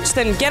 Want the edge?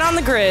 Then get on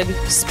the grid.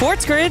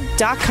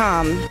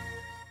 SportsGrid.com.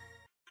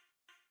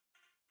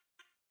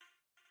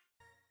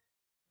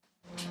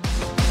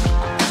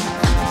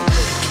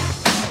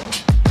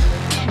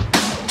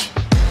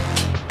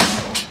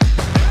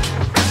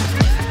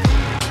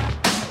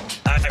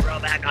 All right, roll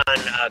back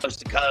on Coast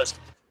to Coast.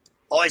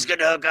 Always good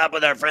to hook up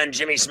with our friend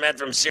Jimmy Smith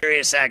from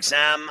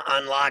SiriusXM,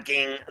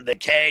 Unlocking the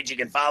Cage. You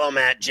can follow him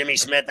at Jimmy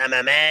Smith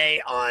MMA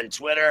on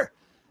Twitter.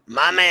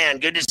 My man,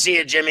 good to see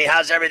you, Jimmy.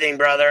 How's everything,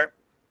 brother?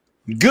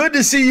 Good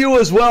to see you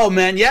as well,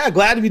 man. Yeah,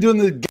 glad to be doing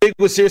the gig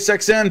with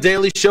SiriusXM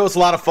Daily Show. It's a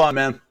lot of fun,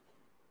 man.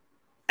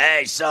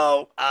 Hey,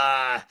 so,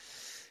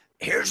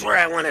 Here's where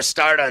I want to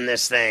start on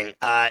this thing.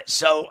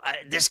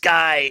 This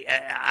guy,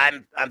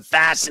 I'm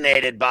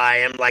fascinated by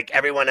him. Like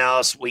everyone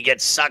else, we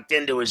get sucked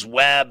into his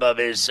web of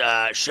his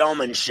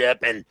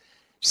showmanship and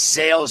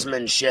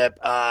salesmanship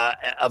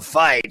of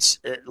fights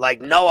like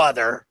no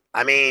other.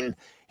 I mean,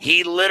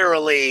 he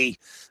literally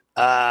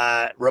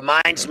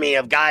reminds me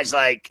of guys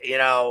like,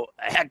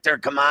 Hector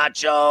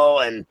Camacho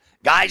and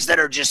guys that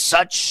are just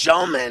such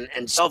showmen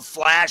and so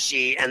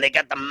flashy, and they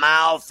got the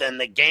mouth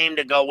and the game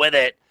to go with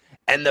it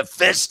and the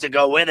fist to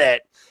go with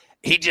it.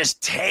 He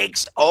just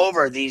takes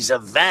over these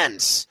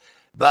events.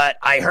 But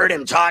I heard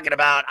him talking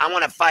about, I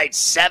want to fight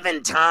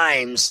 7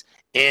 times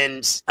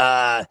in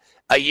a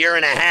year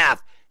and a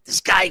half.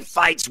 This guy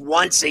fights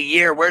once a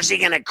year. Where's he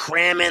going to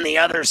cram in the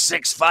other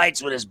 6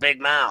 fights with his big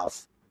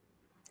mouth?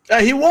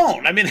 He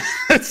won't. I mean,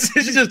 it's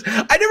just,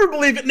 I never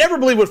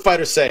believe what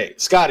fighters say,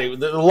 Scotty.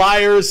 The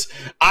liars.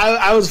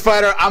 I was a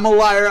fighter. I'm a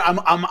liar.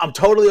 I'm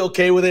totally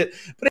okay with it.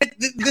 But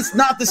it's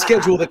not the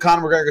schedule that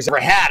Conor McGregor's ever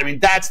had. I mean,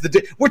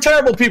 we're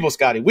terrible people,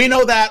 Scotty. We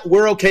know that.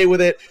 We're okay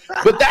with it.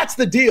 But that's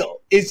the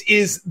deal.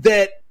 Is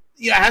that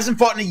hasn't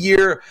fought in a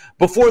year.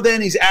 Before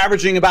then, he's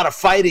averaging about a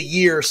fight a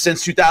year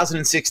since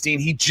 2016.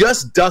 He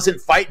just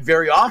doesn't fight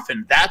very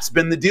often. That's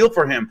been the deal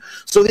for him.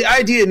 So the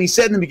idea, and he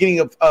said in the beginning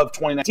of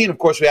 2019, of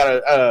course, we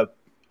had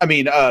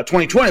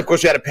 2020, of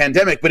course, we had a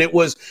pandemic, but it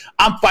was,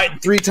 I'm fighting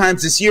 3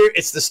 times this year.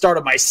 It's the start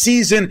of my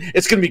season.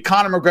 It's going to be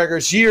Conor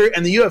McGregor's year.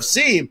 And the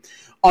UFC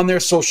on their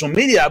social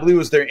media, I believe it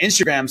was their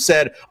Instagram,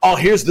 said, oh,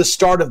 here's the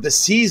start of the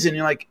season.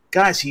 You're like,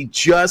 guys, he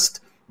just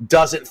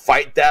doesn't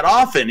fight that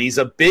often. He's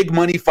a big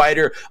money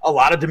fighter. A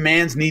lot of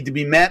demands need to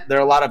be met. There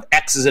are a lot of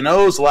X's and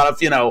O's, a lot of,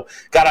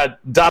 got to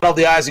dot all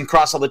the I's and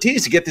cross all the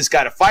T's to get this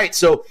guy to fight.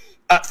 So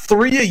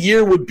 3 a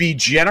year would be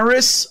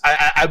generous.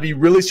 I'd be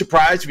really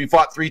surprised if he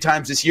fought 3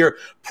 times this year,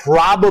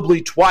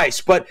 probably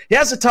twice. But he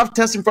has a tough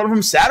test in front of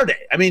him Saturday.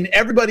 I mean,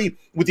 everybody,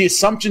 with the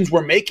assumptions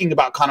we're making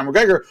about Conor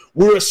McGregor,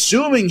 we're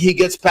assuming he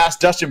gets past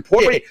Dustin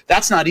Poirier.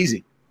 That's not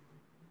easy.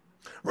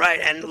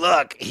 Right, and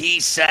look, he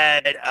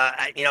said,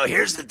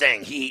 here's the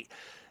thing.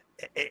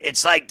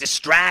 It's like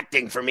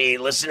distracting for me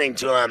listening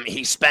to him.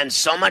 He spends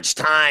so much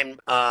time,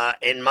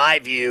 in my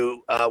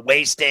view,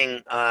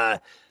 wasting,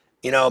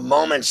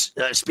 moments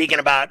speaking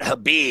about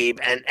Khabib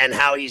and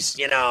how he's,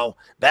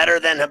 better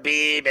than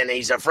Khabib and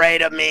he's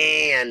afraid of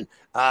me and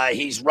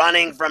he's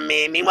running from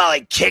me. Meanwhile,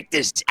 he kicked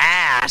his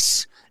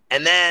ass.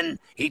 And then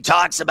he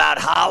talks about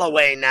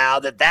Holloway now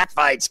that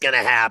fight's going to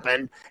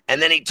happen. And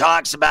then he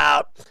talks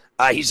about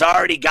he's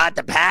already got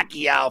the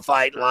Pacquiao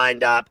fight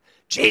lined up.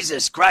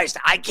 Jesus Christ,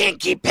 I can't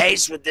keep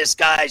pace with this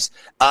guy's,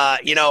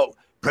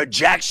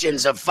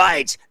 projections of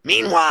fights.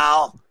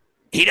 Meanwhile,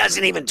 he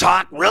doesn't even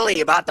talk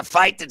really about the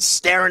fight that's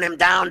staring him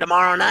down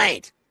tomorrow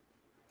night.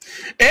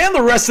 And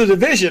the rest of the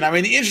division. I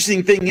mean, the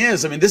interesting thing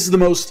is, this is the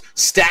most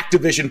stacked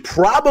division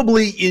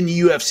probably in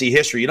UFC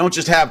history. You don't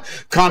just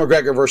have Conor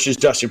McGregor versus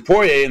Dustin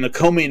Poirier in the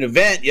co-main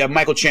event. You have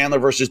Michael Chandler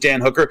versus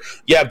Dan Hooker.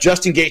 You have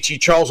Justin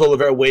Gaethje, Charles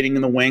Oliveira waiting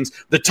in the wings.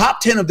 The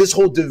top 10 of this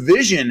whole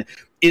division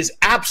is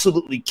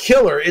absolutely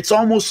killer. It's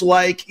almost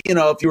like,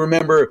 if you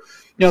remember,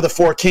 the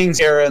Four Kings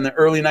era in the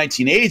early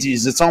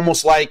 1980s, it's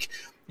almost like,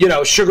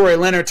 Sugar Ray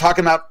Leonard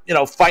talking about,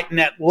 fighting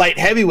at light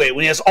heavyweight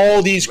when he has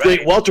all these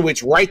great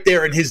welterweights right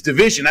there in his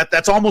division.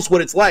 That's almost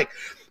what it's like.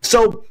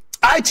 So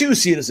I, too,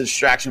 see it as a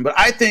distraction, but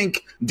I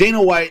think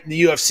Dana White and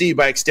the UFC,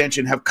 by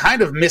extension, have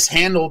kind of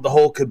mishandled the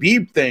whole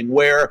Khabib thing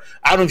where,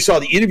 I don't know if you saw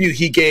the interview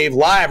he gave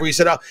live where he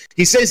said,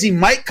 he says he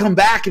might come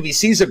back if he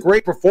sees a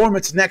great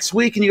performance next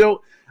week. And you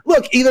go,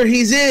 look, either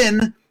he's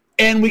in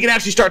and we can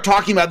actually start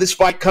talking about this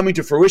fight coming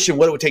to fruition,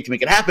 what it would take to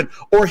make it happen,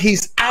 or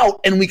he's out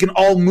and we can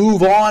all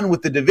move on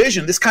with the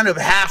division. This kind of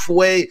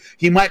halfway,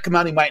 he might come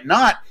out, he might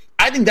not.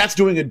 I think that's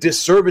doing a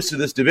disservice to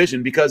this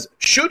division because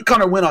should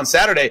Conor win on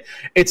Saturday,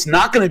 it's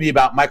not going to be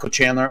about Michael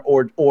Chandler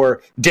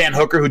or Dan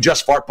Hooker, who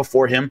just fought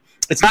before him.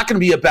 It's not going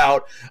to be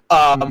about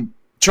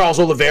Charles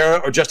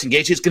Oliveira or Justin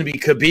Gaethje. It's going to be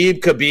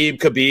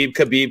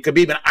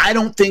Khabib. And I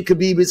don't think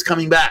Khabib is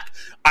coming back.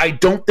 I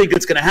don't think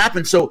it's going to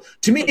happen. So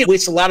to me, it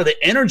wastes a lot of the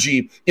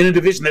energy in a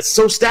division that's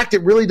so stacked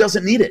it really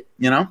doesn't need it,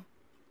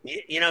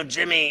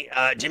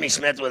 Jimmy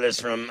Smith with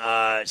us from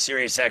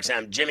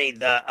SiriusXM. Jimmy,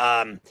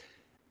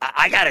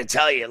 I got to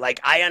tell you,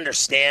 I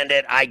understand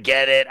it. I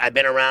get it. I've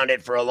been around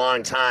it for a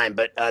long time.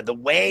 But the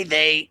way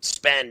they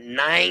spend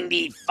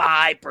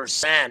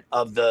 95%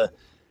 of the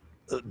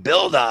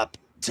buildup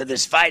to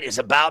this fight is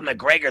about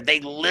McGregor. They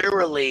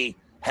literally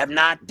have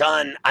not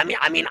done.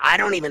 I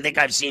don't even think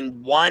I've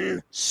seen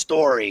one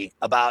story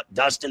about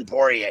Dustin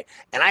Poirier.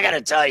 And I got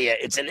to tell you,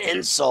 it's an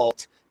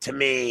insult to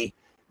me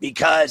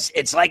because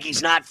it's like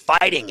he's not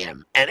fighting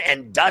him.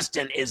 And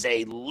Dustin is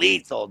a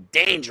lethal,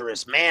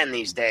 dangerous man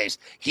these days.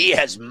 He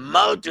has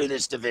mowed through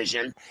this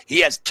division.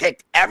 He has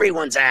kicked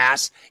everyone's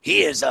ass.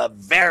 He is a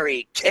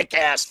very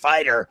kick-ass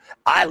fighter.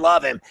 I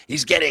love him.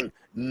 He's getting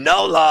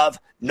no love,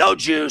 no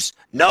juice,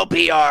 no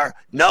PR,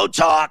 no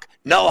talk,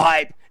 no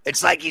hype.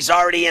 It's like he's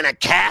already in a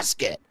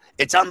casket.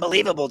 It's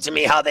unbelievable to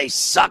me how they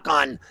suck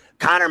on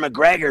Conor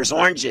McGregor's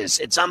oranges.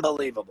 It's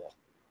unbelievable.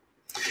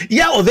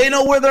 Yeah, well, they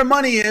know where their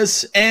money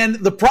is, and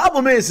the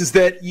problem is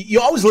that you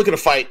always look at a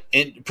fight,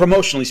 and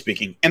promotionally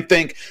speaking, and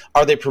think,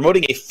 are they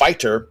promoting a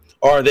fighter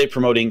or are they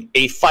promoting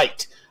a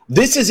fight?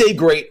 This is a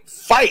great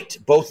fight.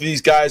 Both of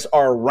these guys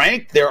are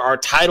ranked. There are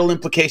title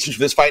implications for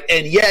this fight,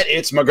 and yet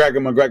it's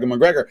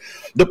McGregor.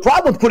 The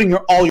problem with putting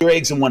all your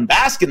eggs in one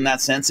basket in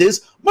that sense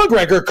is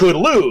McGregor could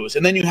lose.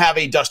 And then you have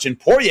a Dustin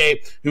Poirier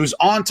who's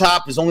on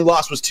top. His only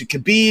loss was to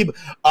Khabib.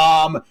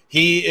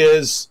 He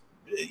is,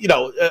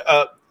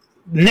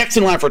 next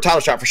in line for a title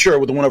shot for sure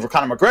with the win over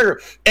Conor McGregor.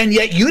 And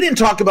yet you didn't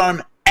talk about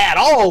him at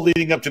all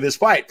leading up to this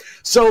fight.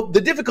 So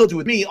the difficulty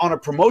with me on a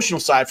promotional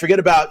side, forget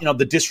about,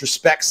 the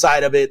disrespect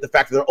side of it, the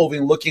fact that they're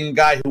overlooking a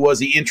guy who was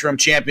the interim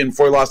champion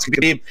before he lost to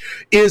Khabib,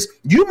 is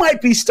you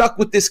might be stuck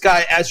with this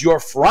guy as your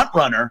front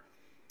runner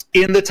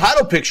in the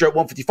title picture at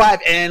 155.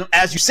 And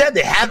as you said,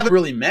 they haven't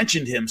really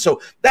mentioned him. So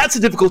that's the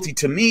difficulty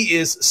to me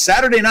is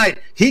Saturday night,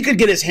 he could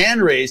get his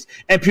hand raised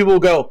and people will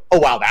go, oh,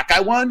 wow, that guy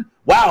won?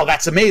 Wow,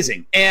 that's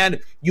amazing. And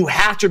you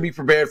have to be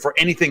prepared for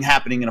anything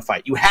happening in a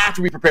fight. You have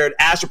to be prepared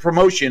as a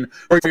promotion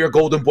for your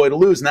golden boy to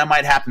lose, and that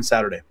might happen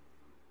Saturday.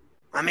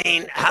 I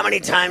mean, how many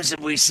times have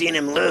we seen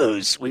him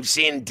lose? We've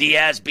seen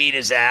Diaz beat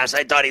his ass.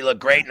 I thought he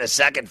looked great in the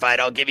second fight.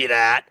 I'll give you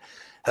that.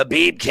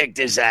 Khabib kicked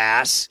his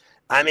ass.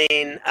 I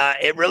mean,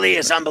 it really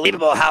is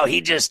unbelievable how he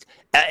just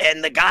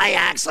and the guy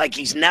acts like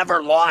he's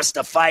never lost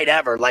a fight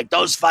ever. Like,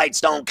 those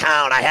fights don't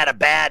count. I had a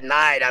bad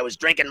night. I was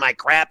drinking my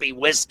crappy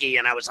whiskey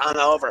and I was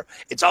hungover.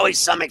 It's always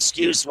some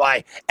excuse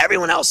why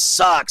everyone else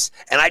sucks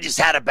and I just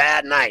had a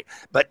bad night.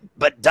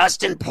 But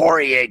Dustin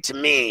Poirier, to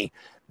me,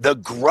 the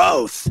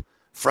growth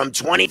from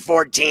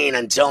 2014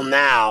 until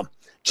now,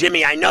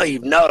 Jimmy, I know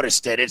you've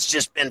noticed it. It's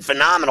just been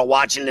phenomenal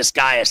watching this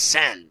guy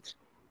ascend.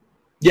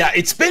 Yeah,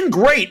 it's been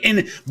great.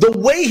 And the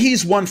way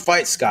he's won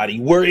fights, Scotty,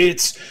 where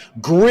it's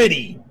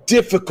gritty,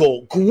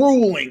 difficult,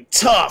 grueling,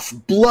 tough,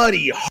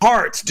 bloody,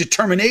 heart,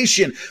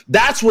 determination,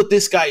 that's what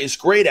this guy is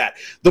great at.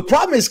 The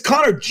problem is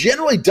Conor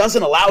generally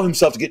doesn't allow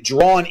himself to get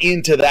drawn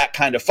into that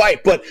kind of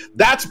fight, but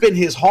that's been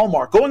his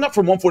hallmark. Going up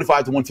from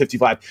 145 to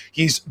 155,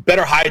 he's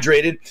better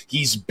hydrated,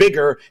 he's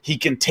bigger, he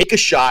can take a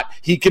shot,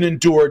 he can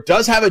endure,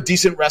 does have a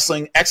decent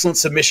wrestling, excellent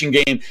submission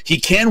game,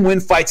 he can win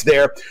fights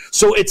there.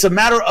 So it's a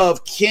matter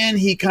of, can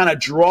he kind of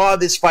draw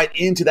this fight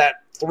into that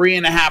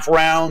 3.5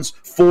 rounds,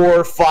 4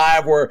 or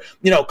 5, where,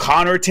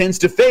 Conor tends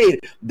to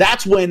fade.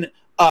 That's when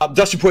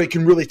Dustin Poirier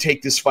can really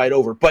take this fight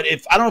over. But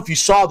I don't know if you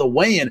saw the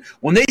weigh-in,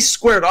 when they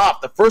squared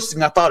off, the first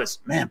thing I thought is,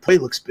 man,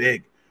 Poirier looks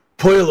big.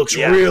 Poirier looks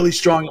really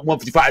strong at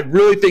 155. I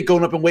really think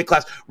going up in weight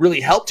class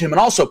really helped him. And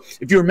also,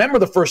 if you remember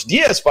the first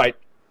Diaz fight,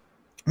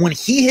 when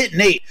he hit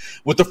Nate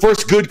with the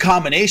first good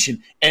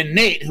combination, and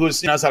Nate, who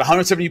is, is at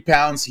 170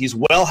 pounds, he's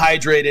well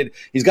hydrated,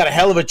 he's got a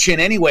hell of a chin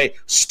anyway,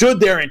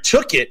 stood there and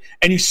took it,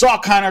 and you saw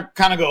kind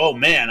of go, oh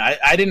man,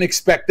 I didn't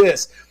expect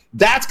this.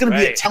 That's going to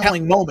be a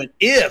telling moment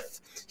if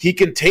he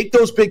can take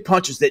those big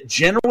punches that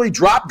generally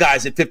drop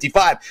guys at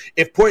 55.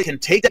 If Poirier can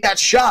take that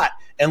shot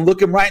and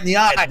look him right in the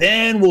eye,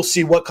 then we'll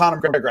see what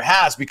Conor McGregor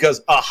has,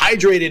 because a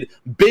hydrated,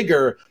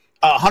 bigger,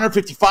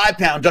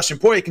 155-pound Dustin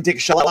Poirier can take a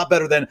shot a lot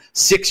better than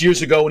 6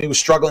 years ago when he was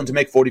struggling to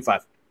make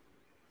 45.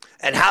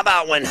 And how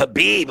about when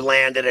Khabib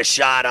landed a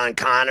shot on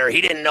Conor? He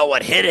didn't know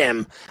what hit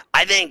him.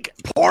 I think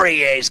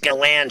Poirier's going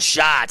to land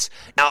shots.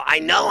 Now, I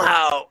know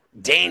how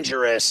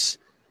dangerous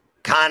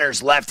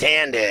Conor's left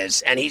hand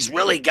is, and he's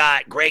really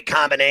got great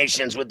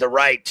combinations with the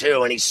right,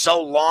 too, and he's so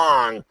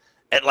long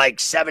at like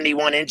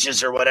 71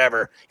 inches or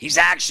whatever. He's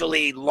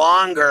actually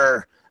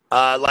longer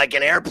like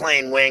an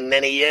airplane wing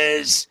than he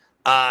is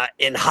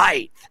in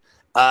height.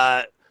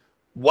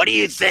 What do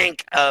you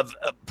think of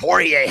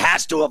Poirier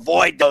has to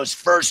avoid those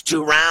first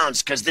 2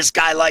 rounds, because this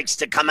guy likes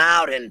to come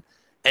out and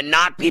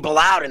knock people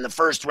out in the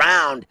first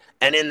round,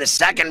 and in the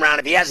second round,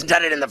 if he hasn't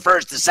done it in the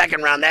first, the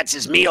second round, that's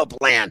his meal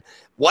plan.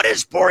 What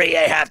does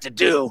Poirier have to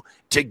do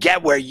to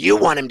get where you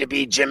want him to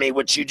be, Jimmy,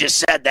 which you just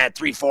said, that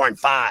 3, 4, and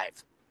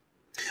 5?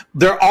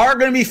 There are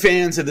going to be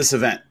fans at this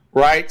event.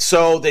 Right?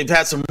 So they've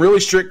had some really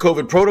strict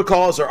COVID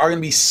protocols. There are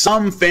going to be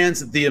some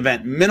fans at the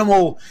event.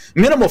 Minimal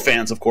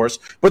fans, of course,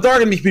 but there are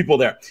going to be people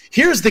there.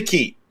 Here's the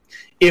key.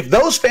 If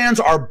those fans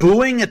are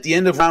booing at the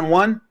end of round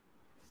 1,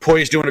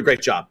 Poirier's doing a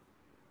great job.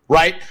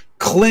 Right?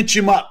 Clinch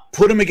him up.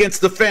 Put him against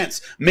the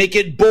fence. Make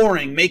it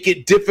boring. Make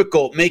it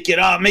difficult. Make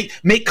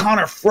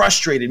Conor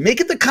frustrated.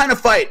 Make it the kind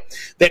of fight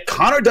that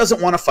Conor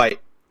doesn't want to fight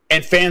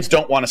and fans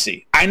don't want to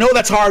see. I know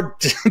that's hard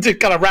to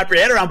kind of wrap your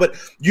head around, but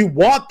you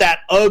want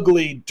that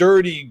ugly,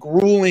 dirty,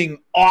 grueling,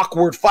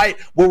 awkward fight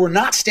where we're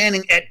not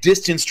standing at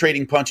distance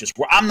trading punches,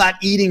 where I'm not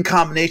eating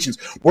combinations,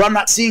 where I'm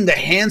not seeing the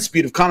hand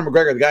speed of Conor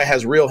McGregor. The guy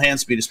has real hand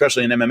speed,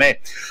 especially in MMA.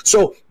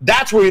 So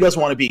that's where he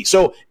doesn't want to be.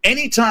 So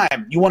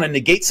anytime you want to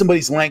negate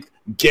somebody's length,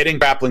 get in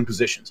grappling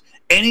positions.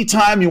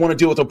 Anytime you want to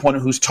deal with an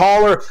opponent who's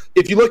taller,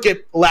 if you look at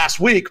last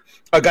week,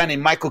 a guy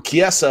named Michael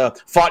Chiesa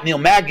fought Neil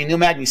Magny. Neil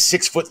Magny's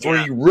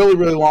 6'3", really,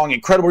 really long,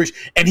 incredible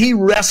reach, and he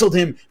wrestled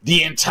him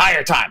the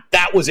entire time.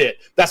 That was it.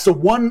 That's the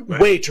one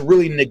way to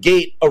really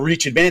negate a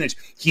reach advantage.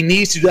 He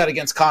needs to do that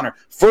against Conor.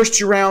 First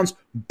 2 rounds,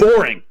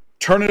 boring.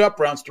 turn it up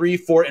rounds 3,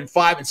 4, and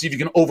 5 and see if you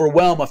can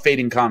overwhelm a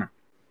fading Conor.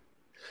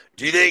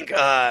 Do you think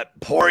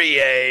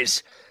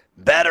Poirier's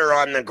better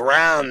on the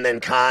ground than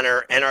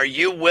Conor, and are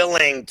you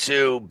willing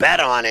to bet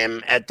on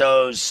him at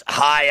those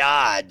high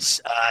odds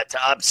to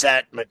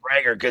upset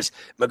McGregor? Because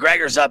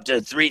McGregor's up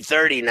to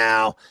 330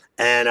 now,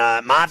 and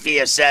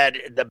Mafia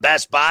said the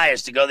best buy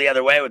is to go the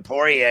other way with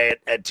Poirier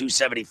at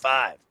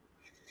 275.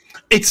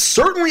 It's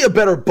certainly a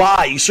better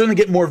buy. You certainly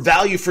get more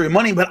value for your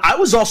money, but I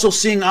was also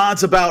seeing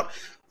odds about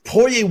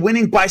Poirier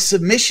winning by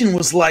submission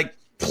was like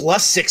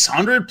plus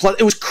 600.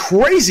 It was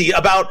crazy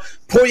about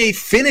Poirier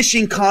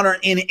finishing Conor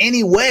in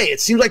any way. It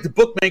seems like the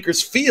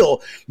bookmakers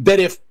feel that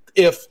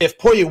if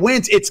Poirier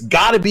wins, it's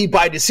got to be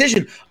by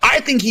decision. I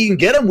think he can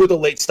get him with a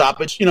late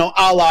stoppage, a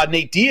la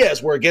Nate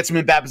Diaz, where it gets him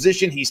in bad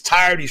position. He's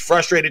tired, he's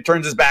frustrated,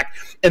 turns his back,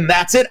 and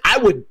that's it. I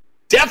would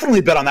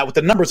definitely bet on that with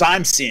the numbers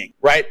I'm seeing,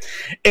 right?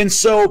 And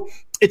so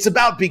it's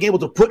about being able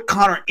to put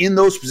Conor in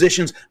those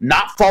positions,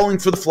 not falling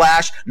for the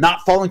flash,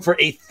 not falling for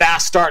a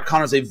fast start.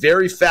 Conor's a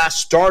very fast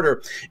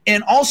starter.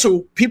 And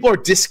also, people are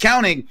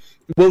discounting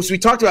what we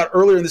talked about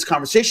earlier in this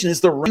conversation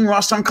is the ring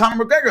rust on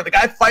Conor McGregor. The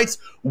guy fights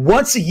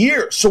once a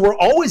year. So we're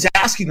always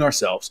asking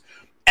ourselves,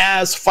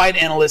 as fight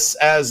analysts,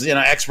 as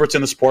experts in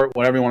the sport,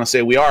 whatever you want to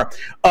say we are,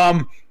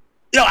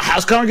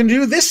 how's Conor going to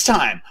do this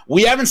time?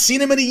 We haven't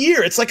seen him in a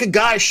year. It's like a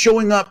guy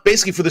showing up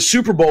basically for the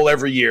Super Bowl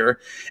every year,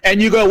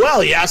 and you go, well,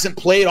 he hasn't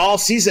played all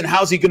season.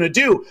 How's he going to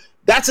do?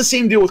 That's the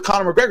same deal with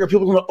Conor McGregor.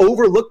 People are going to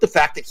overlook the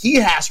fact that he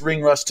has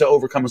ring rust to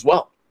overcome as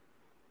well.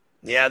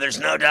 Yeah, there's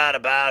no doubt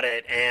about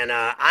it, and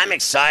I'm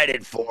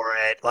excited for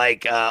it,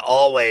 like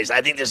always.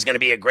 I think this is going to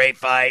be a great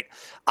fight.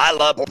 I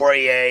love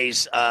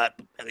Poirier's.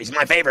 He's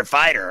my favorite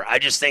fighter. I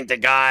just think the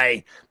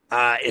guy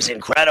is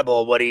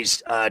incredible what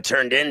he's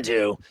turned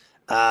into.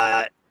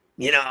 I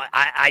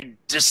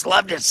just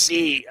love to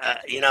see,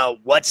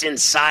 what's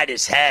inside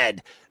his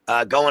head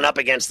going up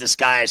against this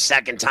guy a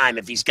second time.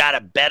 If he's got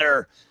a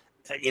better,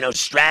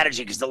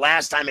 strategy, because the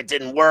last time it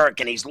didn't work,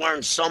 and he's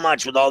learned so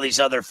much with all these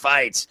other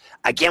fights.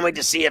 I can't wait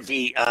to see if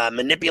he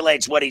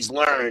manipulates what he's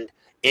learned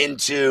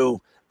into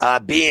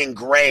being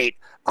great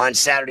on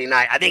Saturday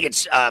night. I think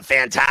it's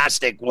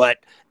fantastic what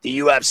the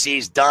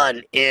UFC's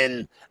done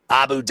in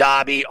Abu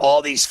Dhabi.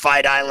 All these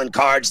Fight Island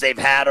cards they've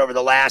had over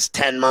the last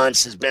 10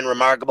 months has been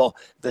remarkable.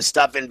 The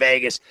stuff in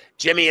Vegas.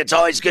 Jimmy, it's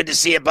always good to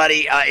see you,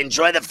 buddy.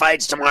 Enjoy the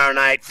fights tomorrow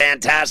night.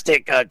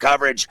 Fantastic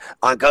coverage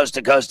on Coast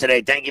to Coast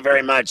today. Thank you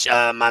very much,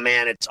 my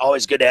man. It's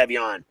always good to have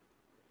you on.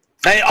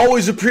 I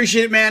always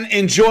appreciate it, man.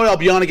 Enjoy. I'll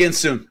be on again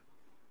soon.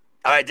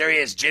 All right, there he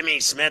is, Jimmy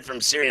Smith from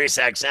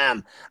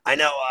SiriusXM. I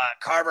know,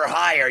 Carver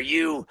High, are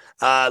you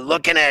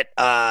looking at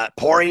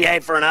Poirier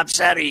for an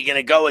upset, or are you going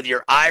to go with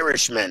your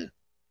Irishman?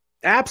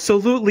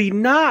 Absolutely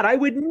not. I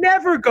would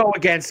never go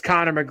against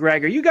Conor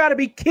McGregor. You got to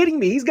be kidding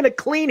me. He's going to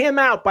clean him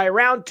out by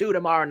round 2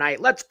 tomorrow night.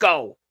 Let's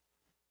go.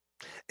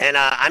 And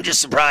I'm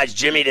just surprised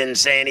Jimmy didn't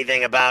say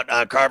anything about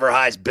Carver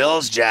High's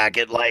Bills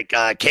jacket, like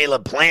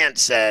Caleb Plant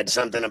said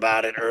something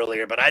about it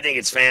earlier. But I think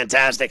it's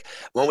fantastic.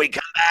 When we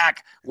come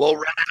back, we'll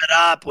wrap it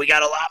up. We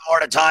got a lot more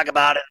to talk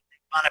about it.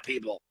 Make fun of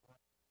people.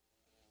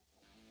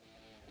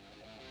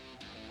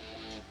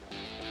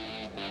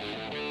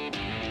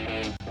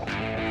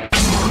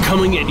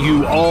 Coming at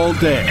you all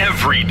day,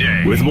 every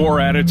day, with more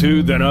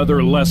attitude than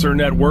other lesser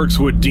networks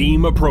would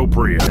deem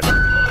appropriate.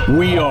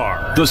 We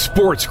are the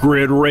Sports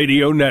Grid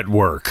Radio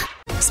Network.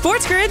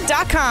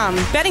 SportsGrid.com.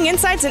 Betting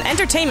insights and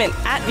entertainment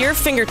at your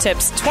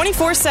fingertips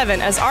 24/7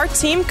 as our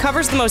team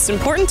covers the most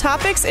important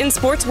topics in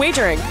sports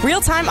wagering.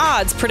 Real-time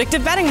odds,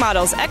 predictive betting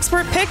models,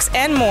 expert picks,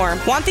 and more.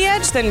 Want the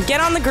edge? Then get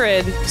on the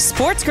grid.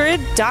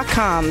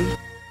 SportsGrid.com.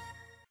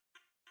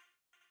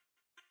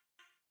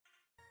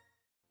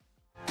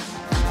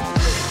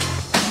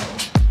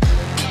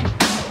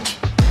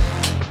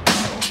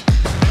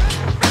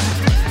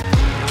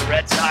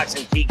 Red Sox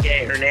and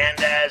Kike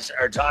Hernandez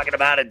are talking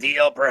about a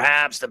deal,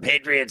 perhaps. The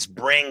Patriots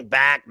bring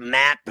back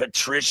Matt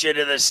Patricia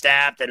to the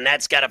staff. The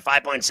Nets got a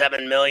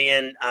 $5.7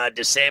 million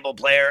disabled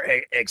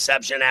player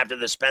exception after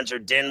the Spencer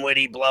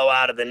Dinwiddie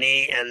blowout of the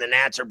knee, and the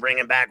Nats are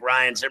bringing back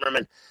Ryan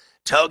Zimmerman.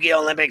 Tokyo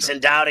Olympics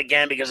in doubt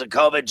again because of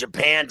COVID.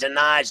 Japan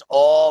denies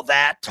all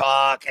that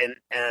talk, and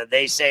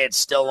they say it's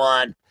still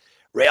on.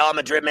 Real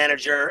Madrid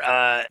manager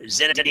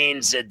Zinedine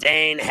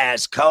Zidane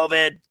has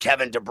COVID.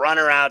 Kevin De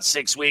Bruyne out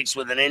 6 weeks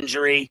with an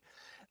injury.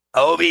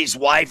 Ovi's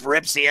wife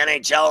rips the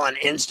NHL on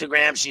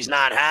Instagram. She's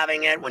not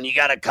having it. When you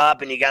got a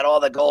cup and you got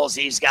all the goals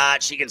he's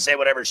got, she can say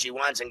whatever she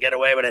wants and get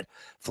away with it.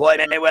 Floyd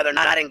Mayweather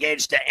not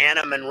engaged to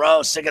Anna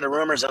Monroe, sick of the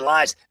rumors and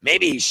lies.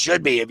 Maybe he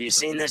should be. Have you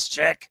seen this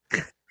chick?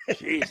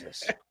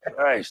 Jesus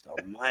Christ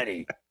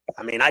almighty.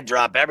 I mean, I'd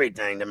drop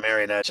everything to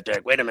marry that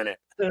chick. Wait a minute.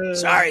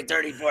 Sorry,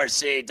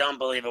 34C. Don't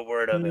believe a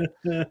word of it.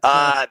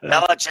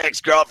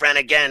 Belichick's girlfriend,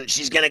 again,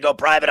 she's going to go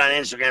private on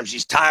Instagram.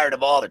 She's tired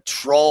of all the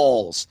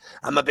trolls.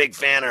 I'm a big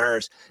fan of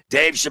hers.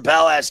 Dave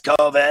Chappelle has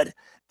COVID.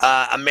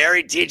 A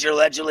married teacher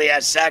allegedly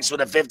has sex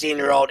with a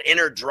 15-year-old in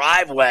her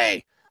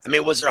driveway. I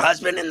mean, was her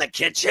husband in the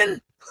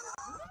kitchen?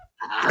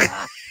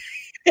 I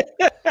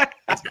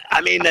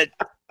mean,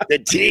 the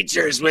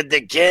teachers with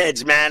the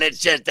kids, man. It's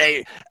just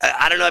I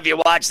don't know if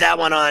you watched that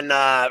one on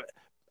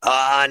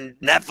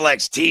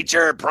Netflix,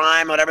 Teacher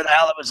Prime, whatever the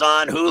hell it was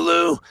on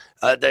Hulu.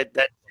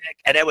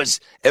 And it was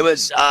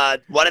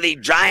one of the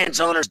Giants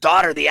owner's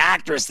daughter, the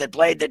actress that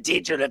played the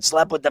teacher that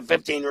slept with the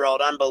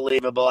 15-year-old.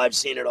 Unbelievable. I've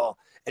seen it all.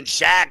 And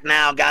Shaq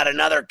now got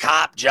another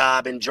cop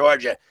job in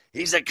Georgia.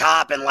 He's a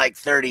cop in like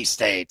 30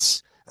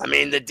 states. I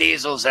mean, the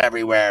diesel's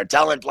everywhere,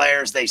 telling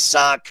players they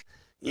suck.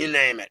 You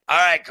name it. All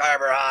right,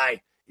 Carver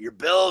High. Your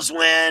Bills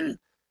win.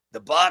 The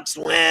Bucks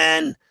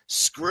win.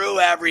 Screw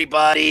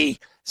everybody.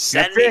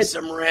 Send me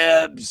some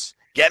ribs.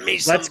 Get me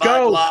some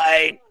Bud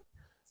Light.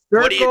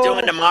 What are you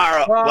doing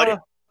tomorrow? What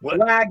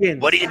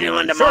are you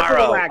doing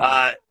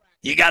tomorrow?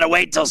 You got to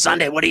wait till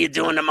Sunday. What are you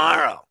doing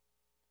tomorrow?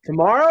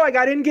 Tomorrow, I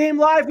got in-game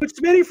live with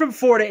Smitty from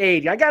 4 to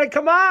 8. I got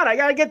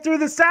to get through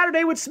the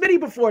Saturday with Smitty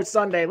before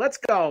Sunday. Let's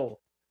go.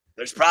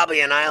 There's probably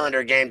an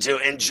Islander game, too.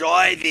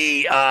 Enjoy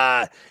the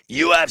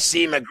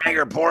UFC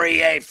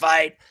McGregor-Poirier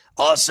fight.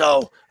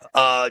 Also,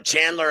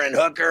 Chandler and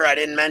Hooker. I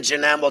didn't mention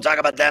them. We'll talk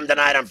about them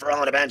tonight on For All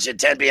on the Bench at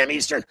 10 p.m.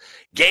 Eastern.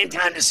 Game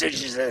Time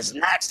Decisions is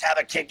next. Have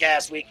a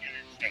kick-ass weekend.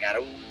 I got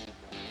to...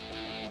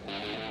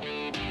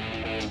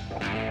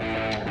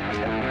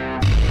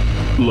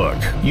 Look,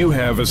 you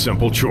have a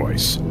simple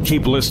choice.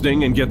 Keep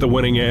listening and get the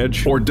winning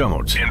edge, or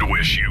don't and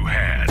wish you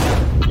had.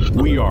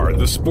 We are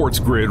the Sports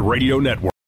Grid Radio Network.